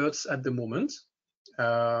 150 Hertz at the moment.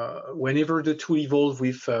 Whenever the tool evolves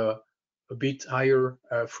with a bit higher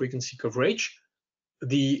frequency coverage,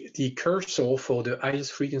 the cursor for the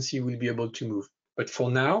highest frequency will be able to move. But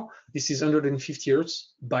for now, this is 150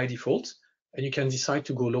 Hertz by default, and you can decide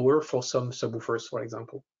to go lower for some subwoofers, for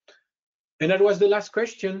example. And that was the last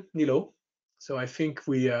question, Nilo. So I think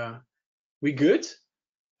we're good.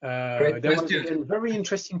 There was again very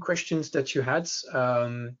interesting questions that you had.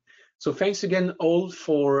 So thanks again all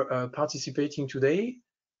for participating today.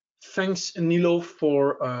 Thanks, Nilo,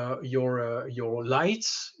 for your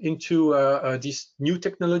lights into this new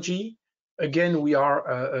technology. Again, we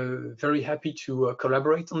are very happy to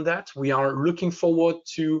collaborate on that. We are looking forward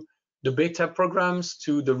to the beta programs,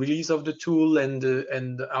 to the release of the tool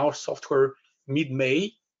and our software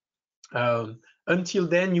mid-May. Until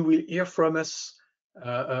then, you will hear from us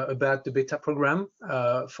about the beta program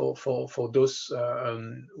for those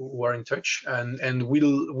who are in touch, and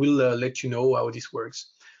we'll let you know how this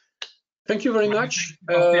works. Thank you very much.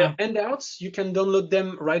 Handouts, you can download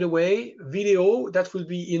them right away. Video, that will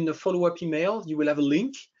be in the follow-up email. You will have a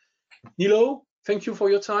link. Nilo, thank you for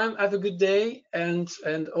your time. Have a good day, and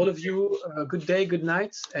all of you, good day, good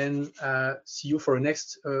night, and see you for a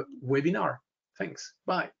next webinar. Thanks.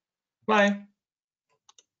 Bye. Bye.